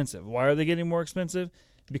more expensive. Why are they getting more expensive?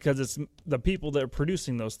 Because it's the people that are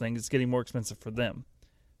producing those things. It's getting more expensive for them.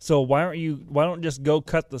 So why don't just go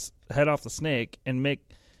cut the head off the snake and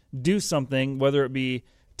do something, whether it be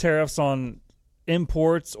tariffs on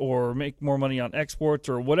imports or make more money on exports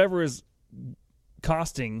or whatever is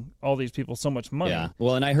costing all these people so much money. Yeah.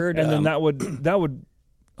 Well, and I heard, and then that would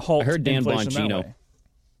halt. I heard Dan inflation Bongino.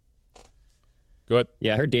 Go ahead.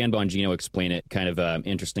 Yeah, I heard Dan Bongino explain it kind of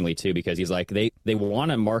interestingly too, because he's like they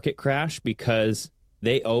want a market crash because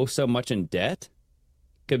they owe so much in debt.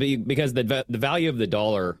 Could be because the value of the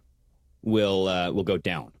dollar will go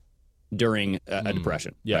down during a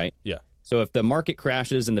depression, right? Yeah. So if the market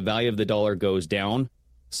crashes and the value of the dollar goes down,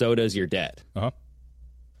 so does your debt. Uh-huh.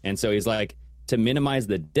 And so he's like, to minimize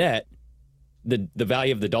the debt, the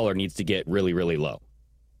value of the dollar needs to get really, really low.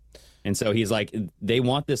 And so he's like, they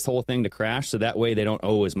want this whole thing to crash so that way they don't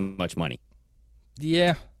owe as much money.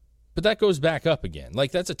 Yeah, but that goes back up again.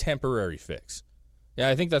 Like, that's a temporary fix. Yeah,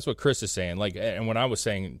 I think that's what Chris is saying. Like, and what I was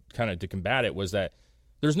saying kind of to combat it was that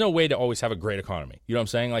there's no way to always have a great economy. You know what I'm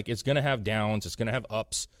saying? Like, it's going to have downs. It's going to have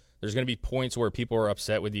ups. There's going to be points where people are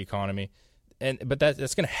upset with the economy. But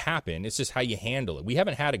that's going to happen. It's just how you handle it. We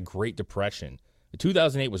haven't had a Great Depression.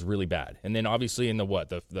 2008 was really bad. And then obviously in the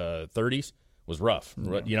 30s was rough.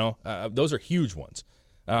 Yeah. You know, those are huge ones.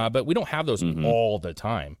 But we don't have those all the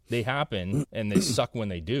time. They happen, and they suck when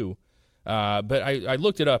they do. But I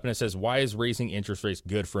looked it up, and it says, why is raising interest rates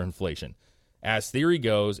good for inflation? As theory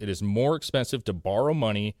goes, it is more expensive to borrow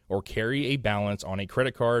money or carry a balance on a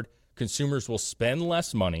credit card. Consumers will spend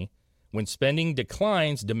less money. When spending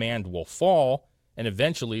declines, demand will fall, and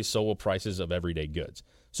eventually so will prices of everyday goods.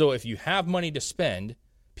 So if you have money to spend,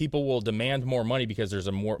 people will demand more money because there's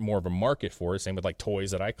a more of a market for it. Same with like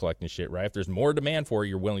toys that I collect and shit, right? If there's more demand for it,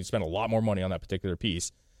 you're willing to spend a lot more money on that particular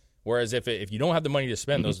piece. Whereas if you don't have the money to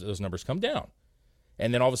spend, those numbers come down.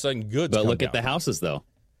 And then all of a sudden goods But come look down. at the houses, though.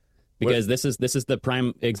 Because this is the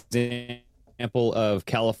prime example of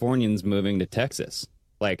Californians moving to Texas.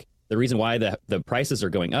 Like, the reason why the prices are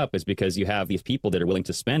going up is because you have these people that are willing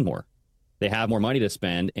to spend more. They have more money to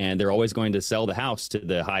spend, and they're always going to sell the house to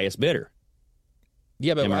the highest bidder.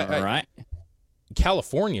 Yeah, but Am I right?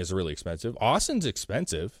 California is really expensive. Austin's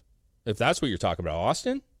expensive, if that's what you're talking about.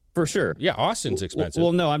 Austin? For sure. Yeah, Austin's expensive.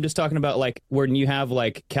 Well, no, I'm just talking about, like, when you have,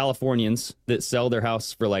 like, Californians that sell their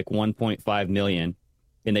house for, like, $1.5 million,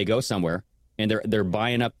 and they go somewhere, and they're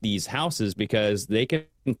buying up these houses because they can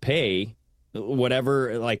pay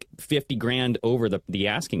whatever, like, $50,000 over the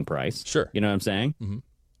asking price. Sure. You know what I'm saying? Mm-hmm.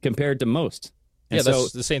 Compared to most. And yeah,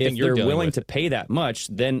 that's the same thing you're dealing with. If they're dealing willing with. to pay that much,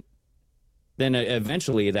 then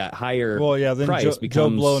eventually that higher then price Joe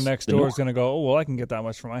becomes Blow next the door norm. is going to go, oh, well, I can get that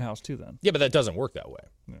much for my house too then. Yeah, but that doesn't work that way.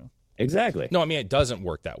 Yeah. Exactly. No, I mean, it doesn't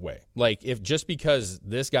work that way. Like, if just because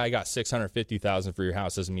this guy got $650,000 for your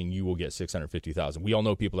house doesn't mean you will get $650,000. We all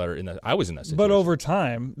know people that are in that. I was in that situation. But over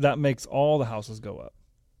time, that makes all the houses go up.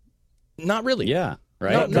 Not really. Yeah.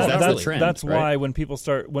 Right? No, Because that's really. the trend. That's right? why when people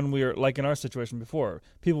when we were, like in our situation before,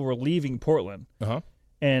 people were leaving Portland. Uh-huh.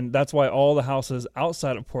 And that's why all the houses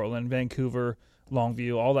outside of Portland, Vancouver,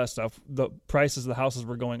 Longview, all that stuff, the prices of the houses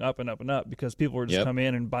were going up and up and up because people were just coming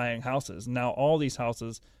in and buying houses. Now all these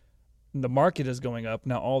houses, the market is going up.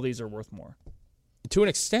 Now all these are worth more. To an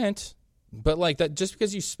extent, but like that, just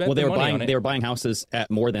because you spent they the were money buying on it, they were buying houses at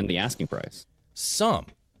more than the asking price. Some.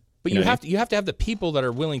 But You you know have to have the people that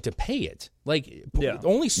are willing to pay it. Like,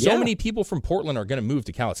 only Yeah. many people from Portland are going to move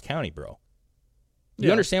to Carlson County, bro. You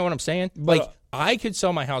Yeah. understand what I'm saying? But, like, I could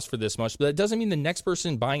sell my house for this much, but that doesn't mean the next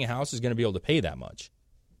person buying a house is going to be able to pay that much.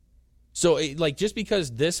 So, just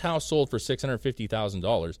because this house sold for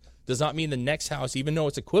 $650,000 does not mean the next house, even though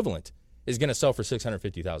it's equivalent, is going to sell for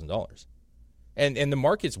 $650,000. And the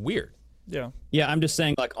market's weird. Yeah. Yeah, I'm just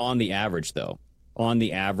saying, like, on the average, though. On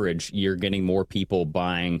the average, you're getting more people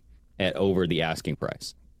buying at over the asking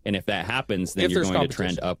price. And if that happens, then If you're there's going to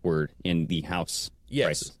trend competition. upward in the house Yes,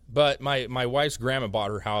 prices. but my wife's grandma bought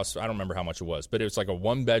her house. I don't remember how much it was, but it was like a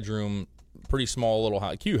 1-bedroom, pretty small little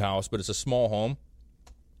house, cute house, but it's a small home.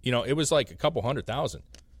 You know, it was like a couple $100,000.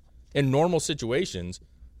 In normal situations,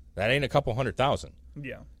 that ain't a couple $100,000.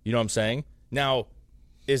 Yeah. You know what I'm saying? Now,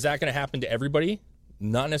 is that going to happen to everybody?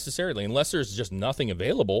 Not necessarily, unless there's just nothing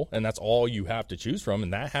available, and that's all you have to choose from,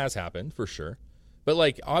 and that has happened for sure. But,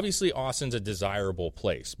 like, obviously Austin's a desirable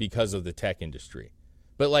place because of the tech industry.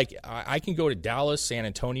 But, like, I can go to Dallas, San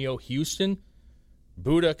Antonio, Houston,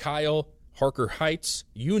 Buda, Kyle, Harker Heights,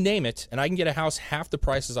 you name it, and I can get a house half the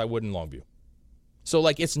price as I would in Longview. So,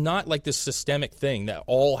 like, it's not like this systemic thing that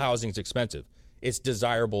all housing is expensive. It's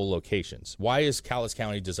desirable locations. Why is Carlson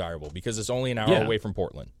County desirable? Because it's only an hour away from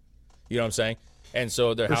Portland. You know what I'm saying? And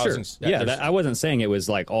so the housing. Sure. Yeah, I wasn't saying it was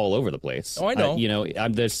like all over the place. Oh, I know.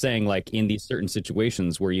 I'm just saying, like, in these certain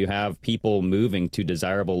situations where you have people moving to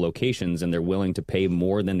desirable locations and they're willing to pay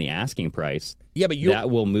more than the asking price. Yeah, but that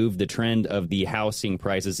will move the trend of the housing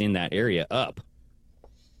prices in that area up.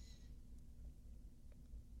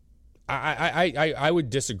 I would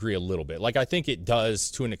disagree a little bit. Like, I think it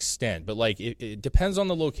does to an extent, but like it depends on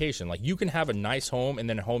the location. Like, you can have a nice home and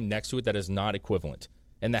then a home next to it that is not equivalent,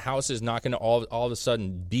 and the house is not going to all of a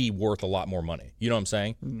sudden be worth a lot more money. You know what I'm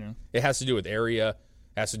saying? Yeah. It has to do with area,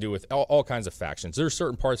 has to do with all kinds of factions. There's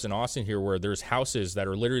certain parts in Austin here where there's houses that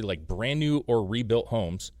are literally like brand new or rebuilt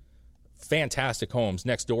homes, fantastic homes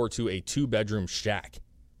next door to a 2-bedroom shack.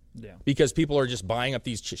 Yeah. Because people are just buying up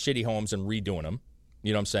these shitty homes and redoing them.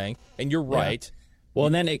 You know what I'm saying? And you're right. Yeah. Well,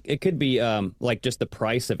 and then it could be like just the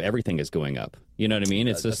price of everything is going up. You know what I mean?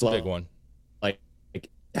 It's just that's a like, big one. Like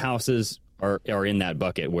houses are in that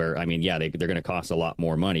bucket where, I mean, yeah, they're going to cost a lot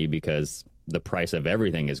more money because the price of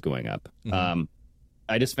everything is going up. Mm-hmm.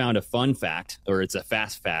 I just found a fun fact, or it's a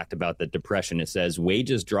fast fact about the Depression. It says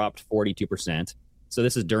wages dropped 42%. So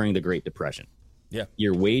this is during the Great Depression. Yeah.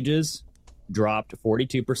 Your wages dropped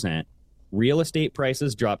 42%. Real estate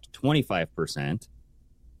prices dropped 25%.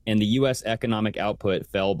 And the U.S. economic output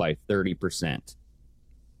fell by 30%.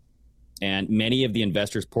 And many of the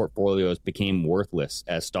investors' portfolios became worthless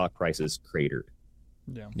as stock prices cratered.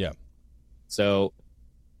 Yeah. So,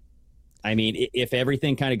 I mean, if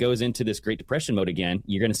everything kind of goes into this Great Depression mode again,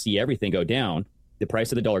 you're going to see everything go down. The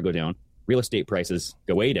price of the dollar go down. Real estate prices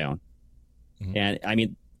go way down. Mm-hmm. And, I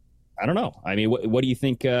mean, I don't know. I mean, what do you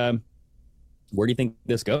think? Where do you think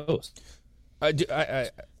this goes? I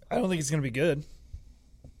don't think it's going to be good.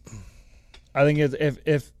 I think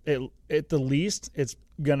if at the least it's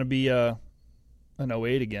going to be an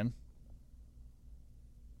 08 again.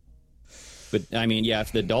 But I mean, yeah,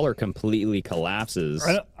 if the dollar completely collapses,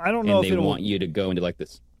 I don't know and if they it'll want you to go into like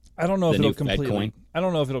this. I don't know if the it'll new Fed completely. coin. I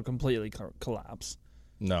don't know if it'll completely collapse.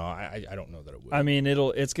 No, I don't know that it will. I mean,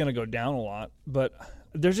 it's going to go down a lot, but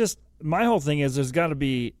there's just my whole thing is there's got to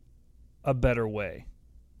be a better way.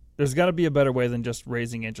 There's got to be a better way than just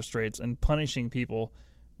raising interest rates and punishing people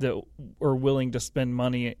that are willing to spend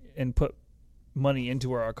money and put money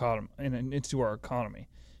into our economy.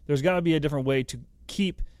 There's got to be a different way to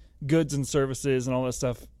keep goods and services and all that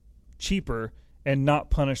stuff cheaper and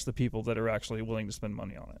not punish the people that are actually willing to spend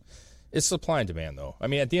money on it. It's supply and demand, though. I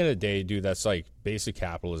mean, at the end of the day, dude, that's like basic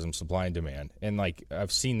capitalism, supply and demand. And like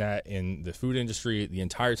I've seen that in the food industry the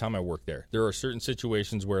entire time I worked there. There are certain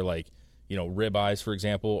situations where, like, you know, ribeyes, for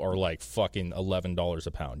example, are like fucking $11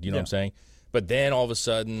 a pound. You know what I'm saying? But then all of a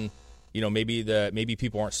sudden, you know, maybe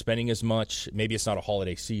people aren't spending as much. Maybe it's not a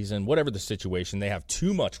holiday season. Whatever the situation, they have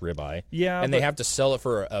too much ribeye. Yeah, and they have to sell it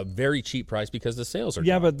for a very cheap price because the sales are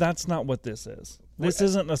down. But that's not what this is. This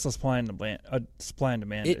isn't a supply and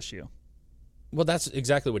demand issue. Well, that's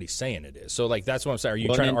exactly what he's saying it is. So, like, that's what I'm saying. Are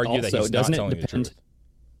you trying to argue that he's not telling you the truth?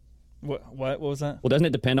 What was that? Well, doesn't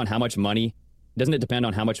it depend on how much money? Doesn't it depend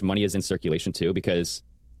on how much money is in circulation too? Because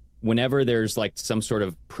whenever there's like some sort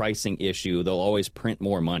of pricing issue, they'll always print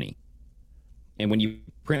more money. And when you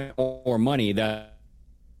print more money,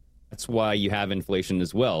 that's why you have inflation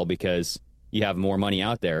as well, because you have more money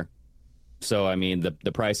out there. So, I mean,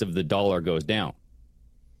 the price of the dollar goes down.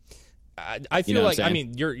 I feel like, I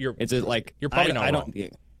mean, you're like you're probably not wrong.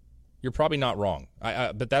 You're probably not wrong.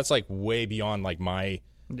 But that's like way beyond like my.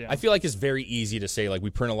 Yeah. I feel like it's very easy to say like we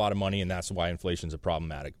print a lot of money and that's why inflation's a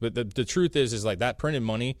problematic. But the truth is like that printed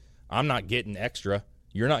money, I'm not getting extra.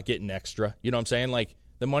 You're not getting extra. You know what I'm saying? Like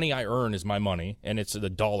the money I earn is my money and it's the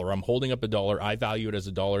dollar. I'm holding up a dollar. I value it as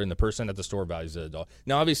a dollar and the person at the store values it as a dollar.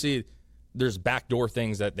 Now, obviously, there's backdoor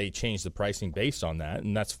things that they change the pricing based on that,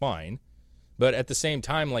 and that's fine. But at the same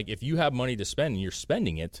time, like if you have money to spend and you're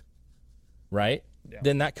spending it, right,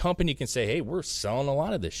 then that company can say, hey, we're selling a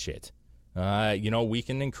lot of this shit. You know, we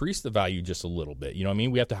can increase the value just a little bit. You know what I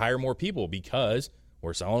mean? We have to hire more people because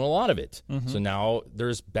we're selling a lot of it. Mm-hmm. So now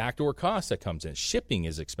there's backdoor costs that comes in. Shipping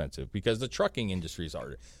is expensive because the trucking industry is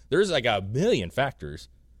harder. There's like a million factors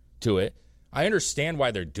to it. I understand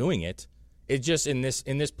why they're doing it. It just in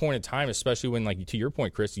this point in time, especially when, like, to your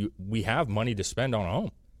point, Chris, we have money to spend on a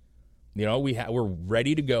home. You know, we're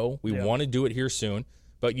ready to go. We want to do it here soon,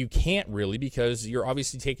 but you can't really because you're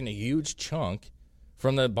obviously taking a huge chunk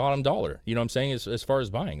from the bottom dollar. You know what I'm saying? As far as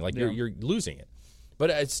buying, like you're losing it. But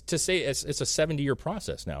it's to say it's a 70-year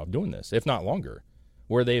process now of doing this, if not longer,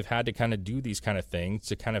 where they've had to kind of do these kind of things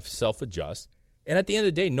to kind of self-adjust. And at the end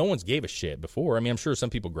of the day, no one's gave a shit before. I mean, I'm sure some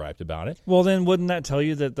people griped about it. Well, then wouldn't that tell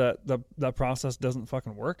you that that process doesn't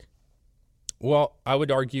fucking work? Well, I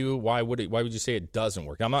would argue, why would you say it doesn't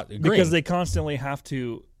work? I'm not agreeing. Because they constantly have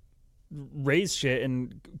to raise shit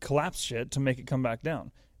and collapse shit to make it come back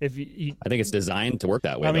down. I think it's designed to work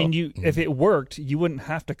that way. I mean, if it worked, you wouldn't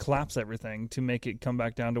have to collapse everything to make it come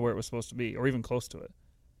back down to where it was supposed to be, or even close to it.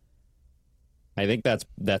 I think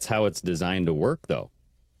that's how it's designed to work, though.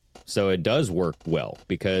 So it does work well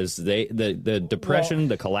because the depression,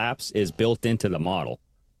 the collapse is built into the model.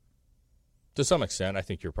 To some extent, I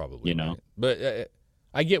think you're probably right. But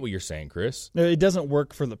I get what you're saying, Chris. It doesn't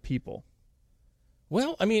work for the people.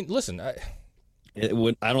 Well, I mean, listen. I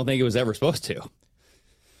don't think it was ever supposed to.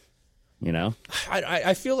 You know?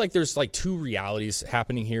 I feel like there's like two realities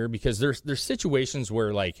happening here because there's situations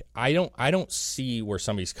where like I don't see where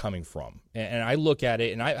somebody's coming from. And I look at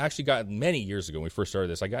it, and I actually got many years ago when we first started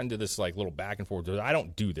this, I got into this like little back and forth. I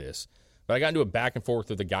don't do this, but I got into a back and forth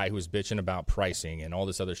with a guy who was bitching about pricing and all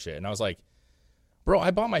this other shit. And I was like, bro,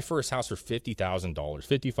 I bought my first house for $50,000,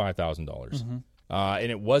 $55,000. Mm-hmm.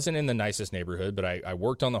 And it wasn't in the nicest neighborhood, but I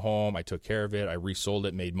worked on the home. I took care of it. I resold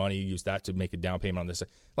it, made money, used that to make a down payment on this.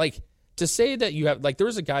 Like, to say that you have, like, there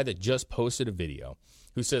was a guy that just posted a video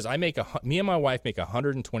who says, me and my wife make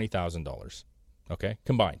 $120,000, okay,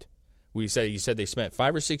 combined. He said they spent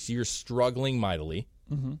 5 or 6 years struggling mightily,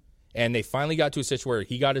 mm-hmm. and they finally got to a situation where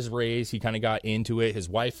he got his raise, he kind of got into it, his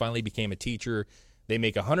wife finally became a teacher, they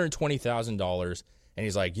make $120,000, and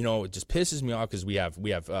he's like, you know, it just pisses me off because we have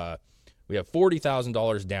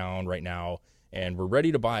 $40,000 down right now, and we're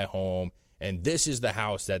ready to buy a home. And this is the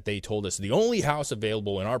house that they told us, the only house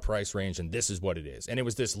available in our price range, and this is what it is. And it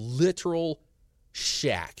was this literal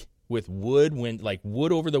shack with wood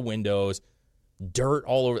over the windows, dirt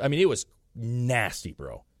all over. I mean, it was nasty,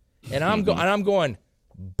 bro. And I'm going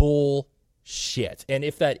bullshit. And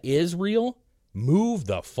if that is real, move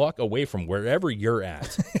the fuck away from wherever you're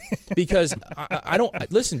at, because I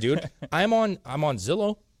don't listen, dude. I'm on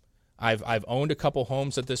Zillow. I've owned a couple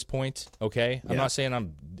homes at this point, okay? I'm not saying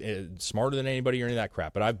I'm smarter than anybody or any of that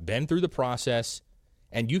crap, but I've been through the process,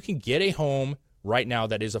 and you can get a home right now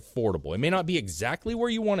that is affordable. It may not be exactly where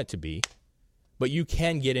you want it to be, but you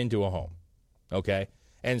can get into a home, okay?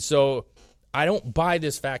 And so I don't buy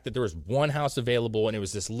this fact that there was one house available and it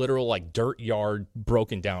was this literal like dirt yard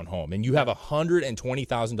broken down home, and you have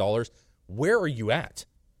 $120,000. Where are you at?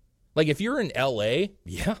 Like if you're in L.A.,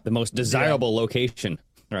 the most desirable location.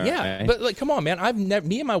 Right. Yeah, but like, come on, man.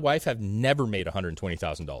 Me and my wife have never made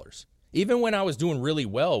 $120,000. Even when I was doing really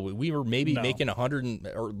well, we were maybe making 100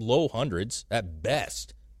 or low hundreds at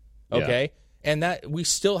best. Okay, and that we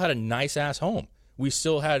still had a nice ass home. We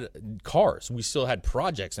still had cars. We still had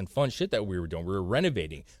projects and fun shit that we were doing. We were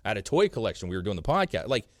renovating. I had a toy collection. We were doing the podcast.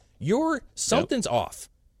 Like something's off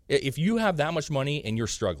if you have that much money and you're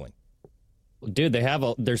struggling. Dude,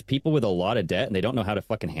 there's people with a lot of debt and they don't know how to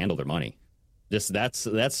fucking handle their money. That's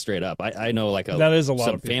straight up. I know like that is a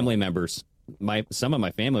lot of family members. Some of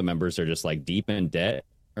my family members are just like deep in debt,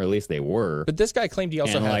 or at least they were. But this guy claimed he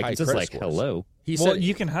also had high credit scores. Hello. He said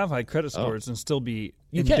you can have high credit scores and still be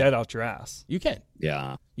in debt out your ass. You can.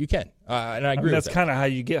 Yeah. You can. And I agree with that's that. kind of how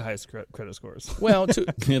you get high credit scores. Well,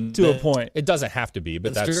 to a point. It doesn't have to be,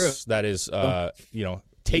 but that is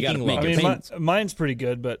taking long. I mean, mine's pretty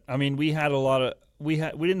good, but I mean, we had a lot of we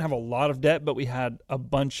didn't have a lot of debt, but we had a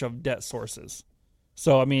bunch of debt sources.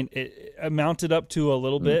 So I mean, it amounted up to a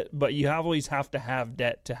little bit, but you always have to have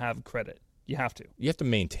debt to have credit. You have to. You have to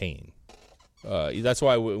maintain. That's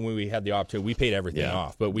why when we had the opportunity, we paid everything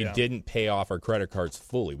off, but we didn't pay off our credit cards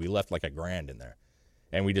fully. We left like $1,000 in there,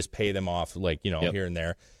 and we just pay them off here and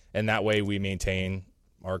there, and that way we maintain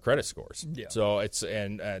our credit scores. Yeah. So it's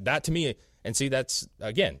that to me, and see, that's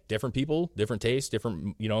again different people, different tastes,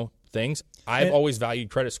 different things. I've always valued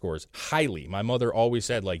credit scores highly. My mother always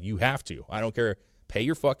said like you have to. I don't care. Pay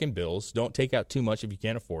your fucking bills. Don't take out too much if you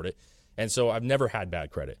can't afford it. And so I've never had bad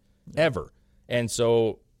credit ever. And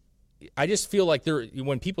so I just feel like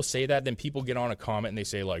when people say that, then people get on a comment and they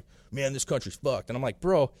say like, man, this country's fucked. And I'm like,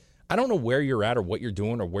 bro, I don't know where you're at or what you're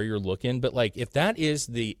doing or where you're looking, but like if that is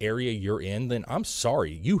the area you're in, then I'm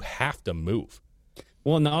sorry. You have to move.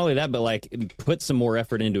 Well, not only that, but like put some more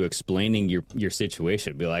effort into explaining your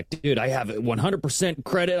situation. Be like, dude, I have 100%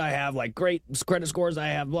 credit. I have like great credit scores. I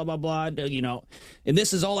have blah, blah, blah, and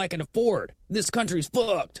this is all I can afford. This country's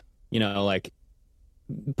fucked. Like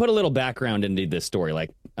put a little background into this story. Like,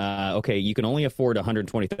 okay, you can only afford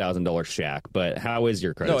 $120,000 shack, but how is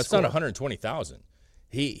your credit score? No, it's not $120,000.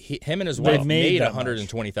 Him and his wife made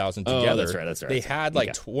 $120,000 together. Oh, that's right. They had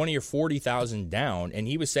like $20,000 or $40,000 down, and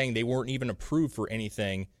he was saying they weren't even approved for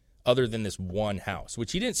anything other than this one house,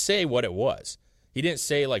 which he didn't say what it was. He didn't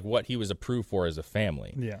say like what he was approved for as a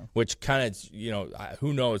family. Yeah. Which kind of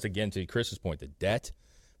who knows? Again, to Chris's point, the debt,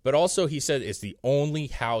 but also he said it's the only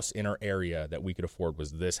house in our area that we could afford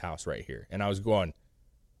was this house right here, and I was going.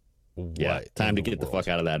 Time to get the fuck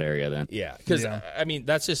out of that area then. Yeah, because I mean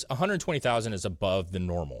that's just $120,000 is above the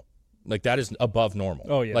normal. Like that is above normal.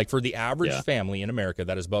 Oh yeah. Like for the average family in America,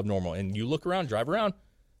 that is above normal. And you look around, drive around.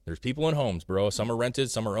 There's people in homes, bro. Some are rented,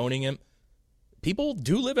 some are owning them. People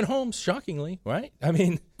do live in homes, shockingly, right? I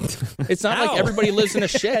mean, it's not like everybody lives in a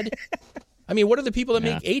shed. I mean, what are the people that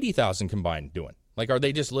make $80,000 combined doing? Like, are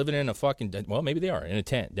they just living in a fucking? Well, maybe they are in a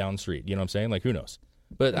tent down the street. You know what I'm saying? Like, who knows?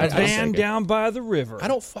 But a van down by the river. I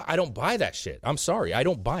don't buy that shit. I'm sorry, I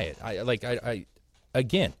don't buy it. I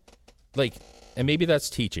again, like, and maybe that's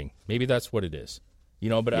teaching. Maybe that's what it is.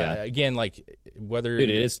 But again, like whether it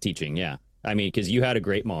is teaching. Yeah, I mean, because you had a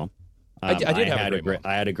great mom. I did have a great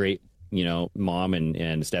mom. I had a great mom and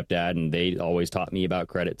stepdad, and they always taught me about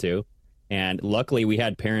credit too. And luckily, we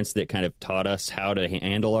had parents that kind of taught us how to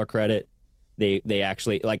handle our credit. They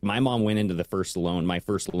actually, like, my mom went into my first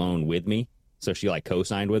loan with me. So she like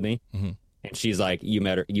co-signed with me, and she's like, "You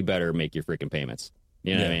better make your freaking payments."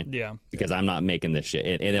 You know what I mean? Yeah. Because I'm not making this shit,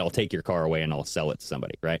 and it'll take your car away, and I'll sell it to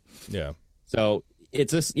somebody, right? Yeah. So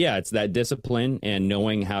it's it's that discipline and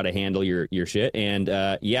knowing how to handle your shit, and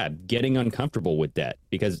getting uncomfortable with debt,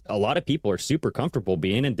 because a lot of people are super comfortable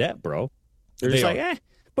being in debt, bro. They're just like,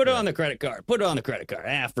 put it on the credit card,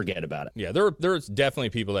 forget about it. Yeah, there's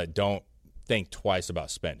definitely people that don't think twice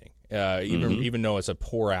about spending. Even though it's a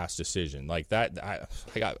poor ass decision like that, I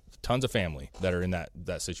got tons of family that are in that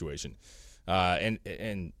situation, and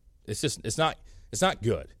it's not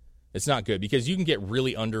good. It's not good because you can get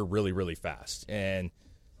really under really, really fast, and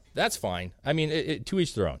that's fine. I mean, to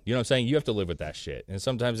each their own. You know what I'm saying? You have to live with that shit, and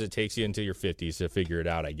sometimes it takes you into your 50s to figure it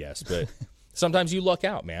out, I guess. But sometimes you luck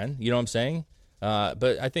out, man. You know what I'm saying?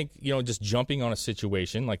 But I think just jumping on a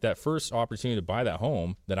situation like that first opportunity to buy that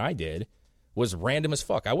home that I did. was random as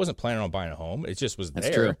fuck. I wasn't planning on buying a home. It just was That's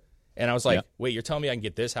there. true. And I was like, wait, you're telling me I can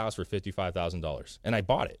get this house for $55,000? And I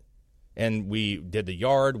bought it. And we did the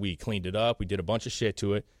yard. We cleaned it up. We did a bunch of shit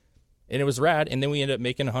to it. And it was rad. And then we ended up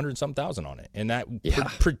making $100-something on it. And that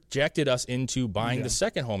projected us into buying the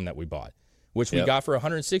second home that we bought, which we got for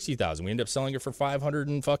 $160,000. We ended up selling it for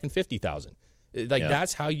 $550,000. Like,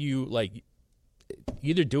 that's how you, like,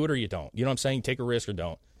 either do it or you don't. You know what I'm saying? Take a risk or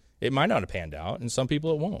don't. It might not have panned out, and some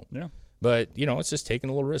people it won't. Yeah. But, you know, it's just taking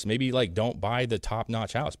a little risk. Maybe, like, don't buy the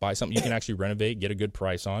top-notch house. Buy something you can actually renovate, get a good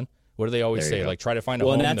price on. What do they always say? Like, try to find a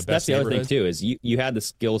home in the best that's the other thing, neighborhood. too, is you had the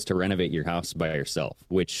skills to renovate your house by yourself,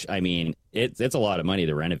 which, I mean, it's a lot of money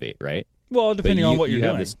to renovate, right? Well, depending on what you're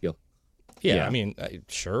have doing. the skill. Yeah, I mean,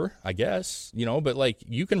 sure, I guess, you know, but, like,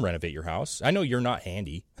 you can renovate your house. I know you're not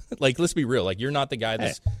handy. Like, let's be real. Like, you're not the guy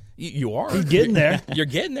that's you are. You're getting there. You're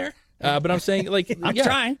getting there. But I'm saying, like, I'm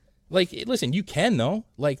trying. Like, listen, you can, though.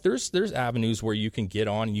 Like, there's avenues where you can get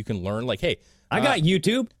on and you can learn. Like, hey, I got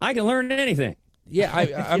YouTube. I can learn anything.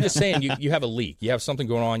 Yeah, I'm just saying, you have a leak. You have something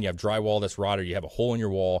going on. You have drywall that's rotted. You have a hole in your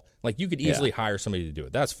wall. Like, you could easily hire somebody to do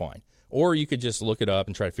it. That's fine. Or you could just look it up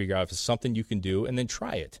and try to figure out if it's something you can do and then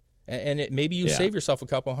try it. And maybe you save yourself a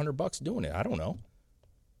couple $100 doing it. I don't know.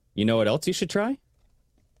 You know what else you should try?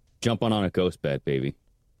 Jump on a ghost bed, baby.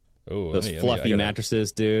 Oh, those fluffy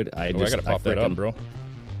mattresses, dude. I gotta pop that up, bro.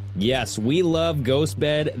 Yes, we love Ghost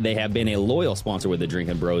Bed. They have been a loyal sponsor with the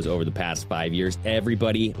Drinkin' Bros over the past 5 years.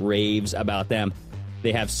 Everybody raves about them.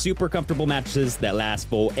 They have super comfortable mattresses that last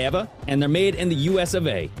forever, and they're made in the US of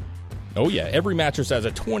A. Oh, yeah. Every mattress has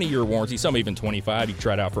a 20-year warranty, some even 25. You can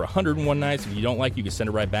try it out for 101 nights. If you don't like it, you can send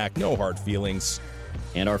it right back. No hard feelings.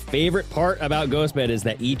 And our favorite part about Ghost Bed is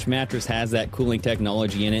that each mattress has that cooling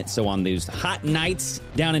technology in it. So on those hot nights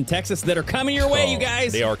down in Texas that are coming your way, you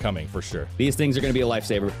guys. They are coming, for sure. These things are going to be a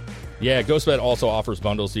lifesaver. Yeah, GhostBed also offers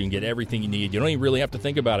bundles so you can get everything you need. You don't even really have to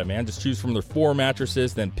think about it, man. Just choose from their 4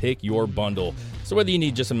 mattresses, then pick your bundle. So whether you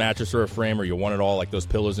need just a mattress or a frame or you want it all, like those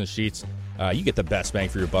pillows and sheets, you get the best bang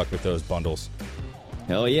for your buck with those bundles.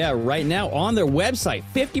 Hell yeah. Right now on their website,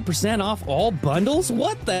 50% off all bundles?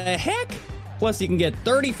 What the heck? Plus, you can get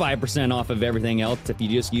 35% off of everything else if you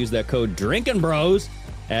just use that code DrinkinBros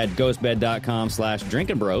at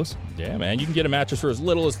ghostbed.com/drinkinbros. Yeah, man. You can get a mattress for as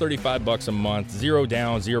little as $35 a month. 0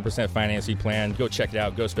 down, 0% financing plan. Go check it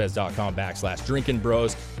out,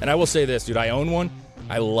 ghostbeds.com/drinkinbros. And I will say this, dude. I own one.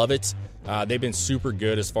 I love it. They've been super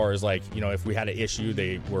good as far as, like, you know, if we had an issue,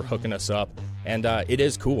 they were hooking us up. And it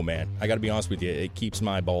is cool, man. I got to be honest with you. It keeps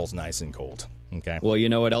my balls nice and cold. Okay. Well, you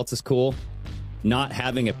know what else is cool? Not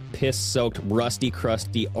having a piss-soaked, rusty,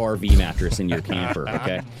 crusty RV mattress in your camper,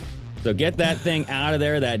 okay? So get that thing out of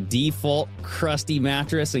there, that default crusty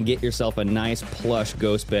mattress, and get yourself a nice plush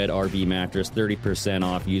Ghost Bed RV mattress, 30%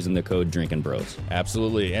 off using the code DrinkinBros.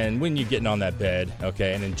 Absolutely. And when you're getting on that bed,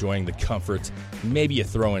 okay, and enjoying the comfort, maybe you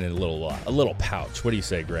throw in a little pouch. What do you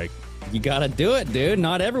say, Greg? You gotta do it, dude.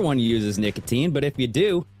 Not everyone uses nicotine, but if you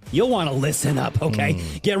do, you'll want to listen up, okay?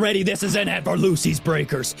 Get ready. This is an ad for Lucy's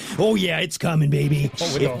Breakers. Oh, yeah, it's coming, baby.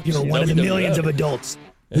 If you're one of the millions of adults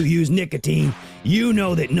who use nicotine, you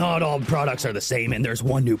know that not all products are the same, and there's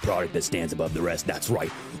one new product that stands above the rest. That's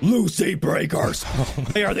right, Lucy Breakers.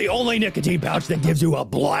 They are the only nicotine pouch that gives you a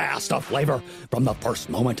blast of flavor from the first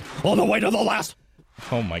moment all the way to the last.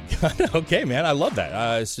 Oh, my God. Okay, man. I love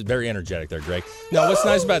that. It's very energetic there, Greg. Now, what's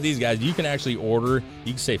nice about these guys, you can actually order,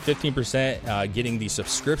 you can save 15% getting these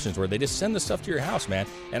subscriptions where they just send the stuff to your house, man.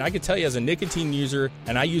 And I can tell you as a nicotine user,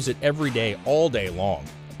 and I use it every day, all day long,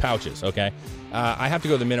 pouches, okay? I have to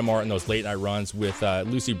go to the Minimart in those late night runs with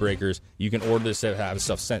Lucy Breakers. You can order this, have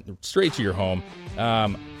stuff sent straight to your home.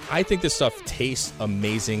 I think this stuff tastes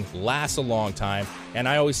amazing, lasts a long time, and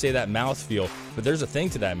I always say that mouthfeel. But there's a thing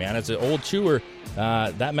to that, man. As an old chewer,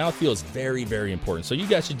 that mouthfeel is very, very important. So you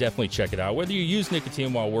guys should definitely check it out. Whether you use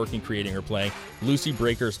nicotine while working, creating, or playing, Lucy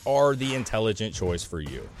Breakers are the intelligent choice for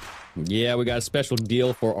you. Yeah, we got a special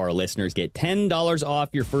deal for our listeners. Get $10 off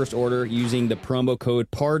your first order using the promo code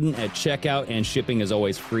PARDON at checkout, and shipping is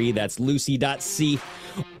always free. That's lucy.co.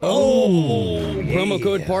 Promo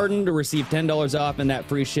code PARDON to receive $10 off and that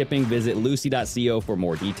free shipping. Visit lucy.co for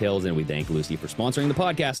more details, and we thank Lucy for sponsoring the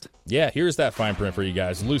podcast. Yeah, here's that fine print for you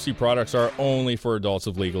guys. Lucy products are only for adults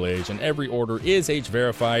of legal age, and every order is age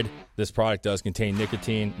verified. This product does contain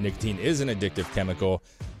nicotine. Nicotine is an addictive chemical.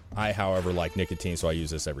 I, however, like nicotine, so I use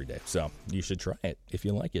this every day. So you should try it if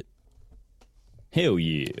you like it. Hell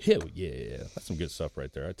yeah. Hell yeah. That's some good stuff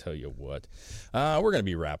right there. I tell you what. We're going to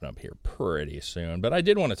be wrapping up here pretty soon. But I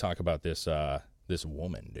did want to talk about this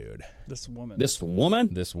woman, dude. This woman?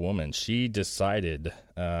 This woman. She decided,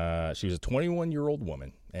 she was a 21-year-old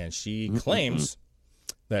woman, and she claims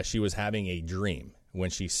that she was having a dream when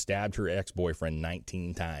she stabbed her ex-boyfriend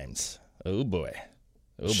 19 times. Oh, boy.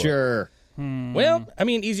 Oh, boy. Sure. Well, I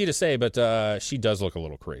mean, easy to say, but she does look a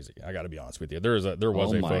little crazy. I got to be honest with you. There was a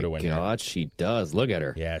photo in here. Oh, my God, she does. Look at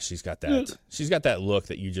her. Yeah, she's got that. She's got that look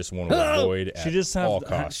that you just want to avoid at all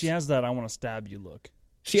costs. She has that I want to stab you look.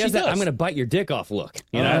 She has that I'm going to bite your dick off look.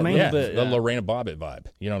 You know what I mean? Yeah, the Lorena Bobbitt vibe.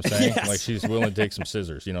 You know what I'm saying? Yes. Like she's willing to take some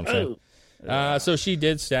scissors. You know what I'm saying? So she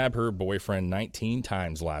did stab her boyfriend 19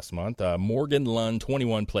 times last month. Morgan Lund,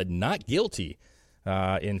 21, pled not guilty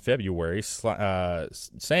in February,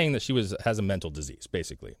 saying that she has a mental disease,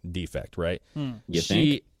 basically defect, right? You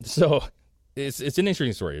think? So it's an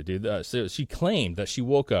interesting story, dude. So she claimed that she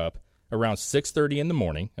woke up around 6:30 in the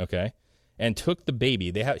morning, okay, and took the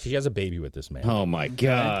baby. She has a baby with this man. Oh my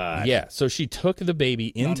God! Yeah, so she took the baby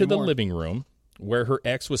into the living room where her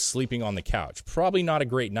ex was sleeping on the couch. Probably not a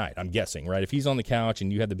great night, I'm guessing, right? If he's on the couch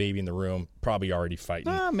and you had the baby in the room, probably already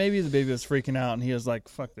fighting. Maybe the baby was freaking out and he was like,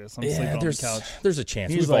 fuck this, I'm sleeping on the couch. There's a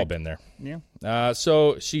chance. We've all been there. Yeah.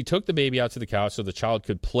 So she took the baby out to the couch so the child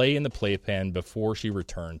could play in the playpen before she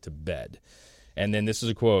returned to bed. And then this is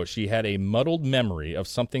a quote. She had a muddled memory of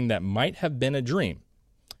something that might have been a dream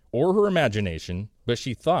or her imagination, but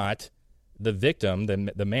she thought the victim,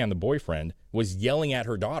 the man, the boyfriend, was yelling at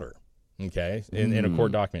her daughter. Okay, in a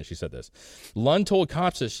court document, she said this. Lund told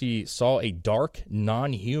cops that she saw a dark,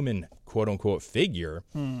 non-human, quote-unquote, figure,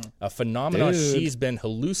 a phenomenon she's been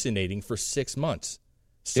hallucinating for 6 months.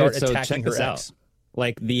 Attacking her ex.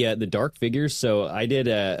 Like the dark figures. So I did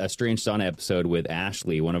a Strange Sauna episode with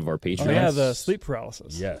Ashley, one of our patrons. Oh, yeah, the sleep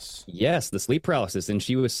paralysis. Yes, the sleep paralysis. And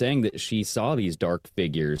she was saying that she saw these dark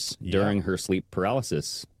figures during her sleep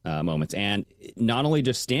paralysis moments. And not only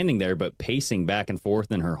just standing there, but pacing back and forth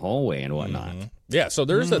in her hallway and whatnot. Yeah, so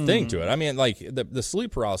there's a thing to it. I mean, like, the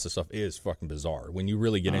sleep paralysis stuff is fucking bizarre when you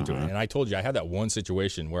really get into it. And I told you, I had that one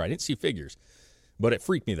situation where I didn't see figures, but it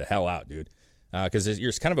freaked me the hell out, dude. Because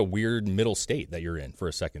it's kind of a weird middle state that you're in for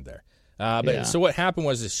a second there. So what happened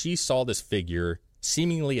was she saw this figure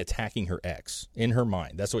seemingly attacking her ex in her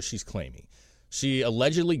mind. That's what she's claiming. She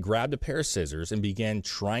allegedly grabbed a pair of scissors and began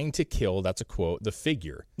trying to kill, that's a quote, the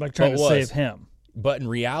figure. Like trying to save him. But in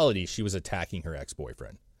reality, she was attacking her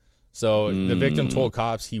ex-boyfriend. So the victim told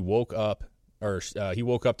cops he woke up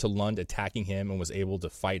to Lund attacking him and was able to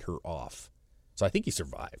fight her off. So I think he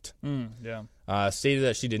survived. Stated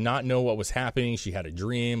that she did not know what was happening. She had a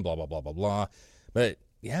dream, blah, blah, blah, blah, blah. But,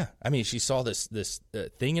 yeah, I mean, she saw this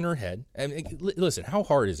thing in her head. I mean, listen, how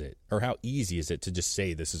hard is it or how easy is it to just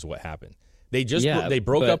say this is what happened? They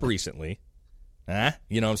broke up recently.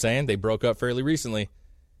 You know what I'm saying? They broke up fairly recently.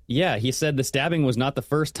 Yeah, he said the stabbing was not the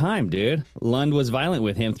first time, dude. Lund was violent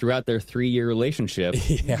with him throughout their 3-year relationship.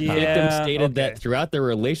 The victim stated that throughout their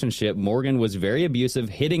relationship, Morgan was very abusive,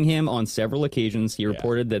 hitting him on several occasions. He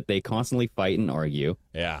reported that they constantly fight and argue.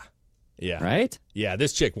 Yeah. Right? Yeah,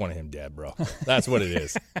 this chick wanted him dead, bro. That's what it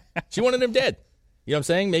is. She wanted him dead. You know what I'm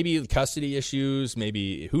saying? Maybe custody issues,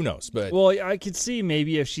 maybe, who knows? But well, I could see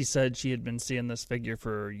maybe if she said she had been seeing this figure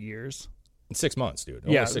for years. 6 months, dude.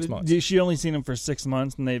 Only 6 months. She only seen him for 6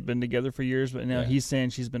 months, and they've been together for years. But now he's saying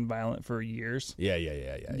she's been violent for years.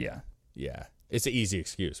 Yeah. It's an easy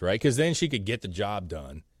excuse, right? Because then she could get the job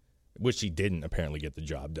done, which she didn't apparently get the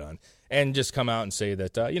job done, and just come out and say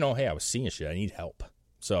that, hey, I was seeing shit. I need help.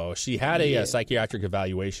 So she had a psychiatric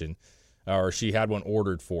evaluation, or she had one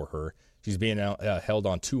ordered for her. She's being held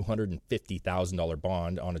on $250,000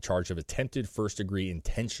 bond on a charge of attempted first-degree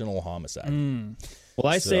intentional homicide.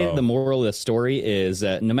 Well, I say the moral of the story is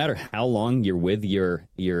no matter how long you're with your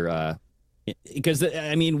because,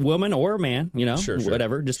 I mean, woman or man,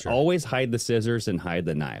 whatever, just always hide the scissors and hide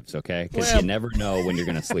the knives, okay? Because you never know when you're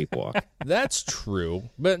going to sleepwalk. That's true,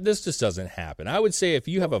 but this just doesn't happen. I would say if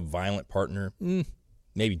you have a violent partner,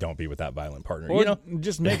 maybe don't be with that violent partner. Or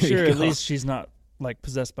just make sure at least she's not like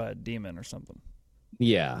possessed by a demon or something.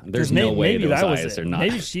 Yeah, there's no way those eyes are not.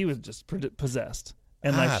 Maybe she was just possessed,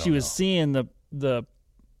 and like she was seeing the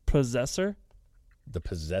possessor. The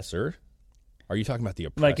possessor? Are you talking about the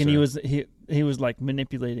oppressor? Like, and he was like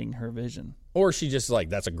manipulating her vision, or she just like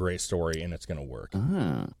that's a great story and it's gonna work. You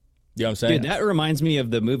know what I'm saying? Dude, that reminds me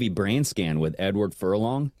of the movie Brain Scan with Edward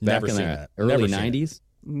Furlong back in the early 90s.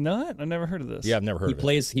 No, I've never heard of this. Yeah, I've never heard of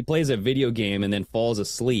it. He plays a video game and then falls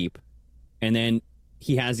asleep, and then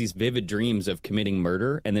he has these vivid dreams of committing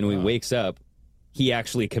murder, and then when he wakes up, he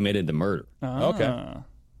actually committed the murder. Okay.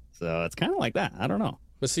 So it's kind of like that. I don't know.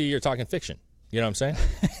 But see, you're talking fiction. You know what I'm saying?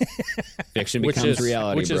 Fiction becomes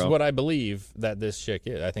reality, which is what I believe that this chick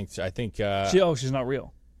is. I think. She's not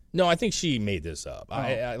real. No, I think she made this up.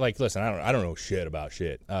 I listen. I don't know shit about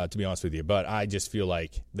shit. To be honest with you, but I just feel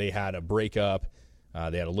like they had a breakup.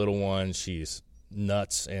 They had a little one. She's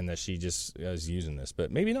nuts, and that she just is using this,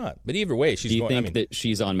 but maybe not. But either way, she's. Do you going, think that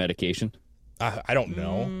she's on medication? I don't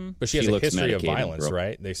know, but she has a history of violence,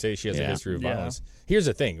 right? They say she has a history of violence. Here's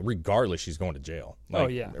the thing: regardless, she's going to jail.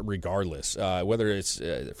 Regardless, whether it's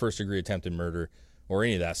first-degree attempted murder or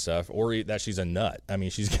any of that stuff, or that she's a nut. I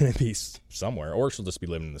mean, she's going to be somewhere, or she'll just be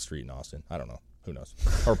living in the street in Austin. I don't know. Who knows?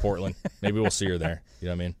 Or Portland. Maybe we'll see her there. You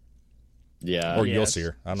know what I mean? Yeah. Or you'll see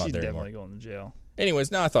her. I'm not there anymore. She's definitely going to jail.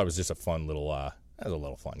 Anyways, no, I thought it was just a fun little. That was a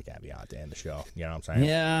little fun caveat to end the show. You know what I'm saying?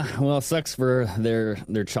 Yeah. Well, it sucks for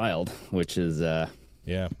their child, which is gonna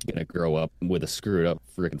grow up with a screwed up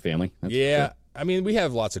freaking family. That's I mean, we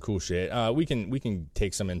have lots of cool shit. We can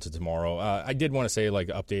take some into tomorrow. I did want to say like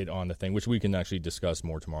update on the thing, which we can actually discuss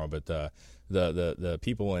more tomorrow. But the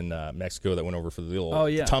people in Mexico that went over for the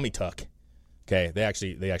little tummy tuck. Okay, they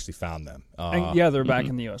actually found them. They're back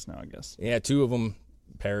in the U.S. now, I guess. Yeah, 2 of them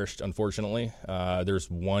perished, unfortunately.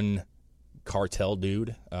 There's one cartel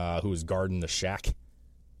dude who was guarding the shack.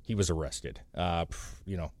 He was arrested.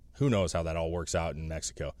 Who knows how that all works out in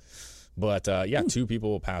Mexico. But 2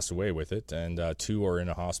 people passed away with it, and 2 are in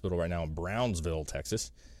a hospital right now in Brownsville,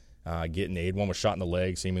 Texas, getting aid. One was shot in the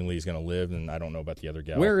leg. Seemingly he's going to live, and I don't know about the other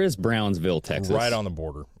gal. Where is Brownsville, Texas? Right on the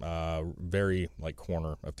border. Very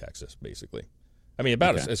corner of Texas, basically. I mean,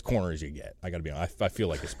 about as corner as you get. I got to be honest. I feel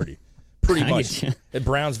like it's pretty much. At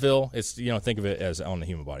Brownsville, it's think of it as on the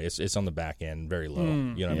human body. It's on the back end, very low.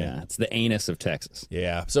 You know what I mean? It's the anus of Texas.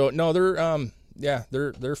 Yeah. So no,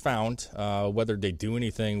 they're found. Whether they do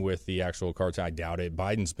anything with the actual cartel, I doubt it.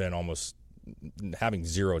 Biden's been almost having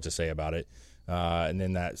zero to say about it. And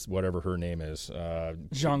then that's whatever her name is.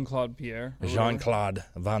 Jean-Claude Pierre. Jean-Claude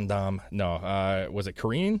Van Damme. No, was it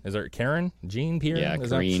Karine? Is there Karen? Jean Pierre? Yeah,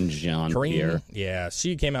 Karine Jean-Pierre. Yeah,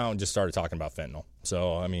 she came out and just started talking about fentanyl.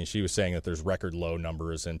 So, I mean, she was saying that there's record low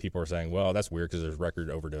numbers, and people are saying, well, that's weird because there's record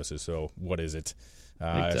overdoses, so what is it?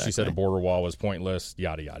 Exactly. She said a border wall was pointless,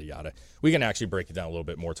 yada, yada, yada. We can actually break it down a little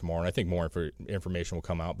bit more tomorrow, and I think more information will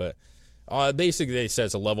come out. But basically, they said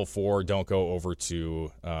it's a level 4, don't go over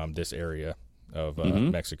to this area of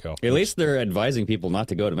Mexico. At least they're advising people not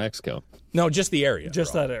to go to Mexico. No, just the area.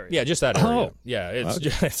 Just that area. Yeah, just that area. Oh. Yeah,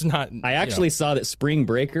 it's not. I actually saw that spring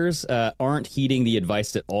breakers aren't heeding the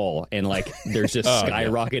advice at all, and there's just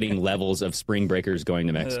skyrocketing levels of spring breakers going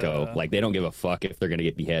to Mexico. They don't give a fuck if they're going to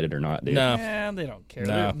get beheaded or not, dude. No. Yeah, they don't care.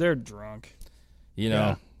 No. They're drunk.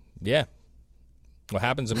 Yeah. What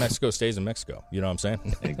happens in Mexico stays in Mexico. You know what I'm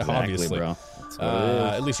saying? Exactly, Obviously. bro.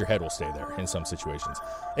 At least your head will stay there in some situations.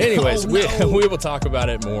 Anyways, we will talk about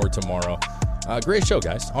it more tomorrow. Great show,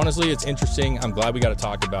 guys. Honestly, it's interesting. I'm glad we got to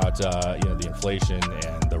talk about the inflation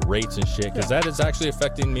and the rates and shit, because that is actually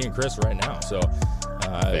affecting me and Chris right now. So it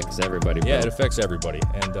affects everybody, bro. Yeah, it affects everybody.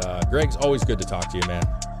 And Greg's always good to talk to you, man.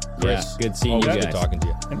 Chris, good seeing you guys. Good talking to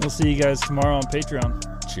you. And we'll see you guys tomorrow on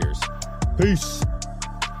Patreon. Cheers. Peace.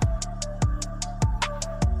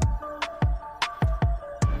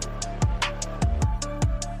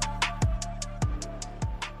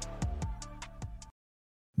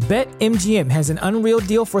 BetMGM has an unreal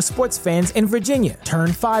deal for sports fans in Virginia. Turn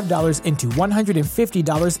 $5 into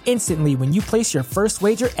 $150 instantly when you place your first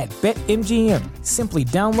wager at BetMGM. Simply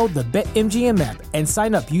download the BetMGM app and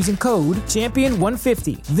sign up using code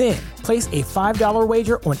Champion150. Then, place a $5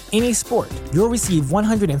 wager on any sport. You'll receive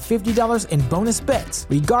 $150 in bonus bets,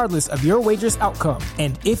 regardless of your wager's outcome.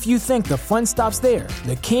 And if you think the fun stops there,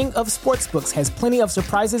 the king of sportsbooks has plenty of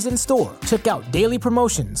surprises in store. Check out daily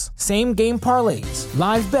promotions, same-game parlays,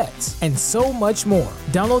 live bets, and so much more.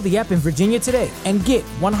 Download the app in Virginia today and get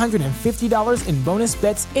 $150 in bonus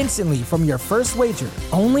bets instantly from your first wager.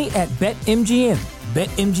 Only at BetMGM.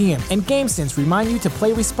 BetMGM and GameSense remind you to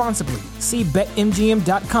play responsibly. See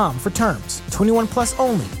BetMGM.com for terms. 21 plus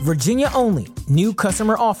only. Virginia only. New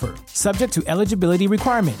customer offer. Subject to eligibility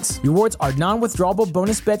requirements. Rewards are non-withdrawable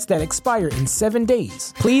bonus bets that expire in 7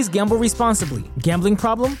 days. Please gamble responsibly. Gambling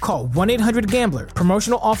problem? Call 1-800-GAMBLER.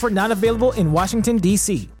 Promotional offer not available in Washington,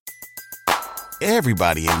 D.C.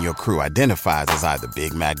 Everybody in your crew identifies as either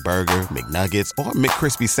Big Mac Burger, McNuggets, or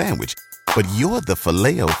McCrispy Sandwich. But you're the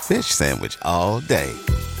Filet-O-Fish Sandwich all day.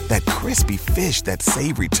 That crispy fish, that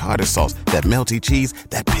savory tartar sauce, that melty cheese,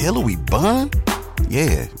 that pillowy bun.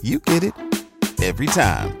 Yeah, you get it. Every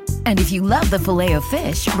time. And if you love the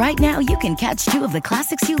Filet-O-Fish, right now you can catch 2 of the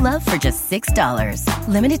classics you love for just $6.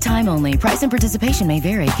 Limited time only. Price and participation may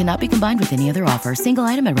vary. Cannot be combined with any other offer. Single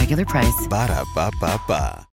item at regular price. Ba-da-ba-ba-ba.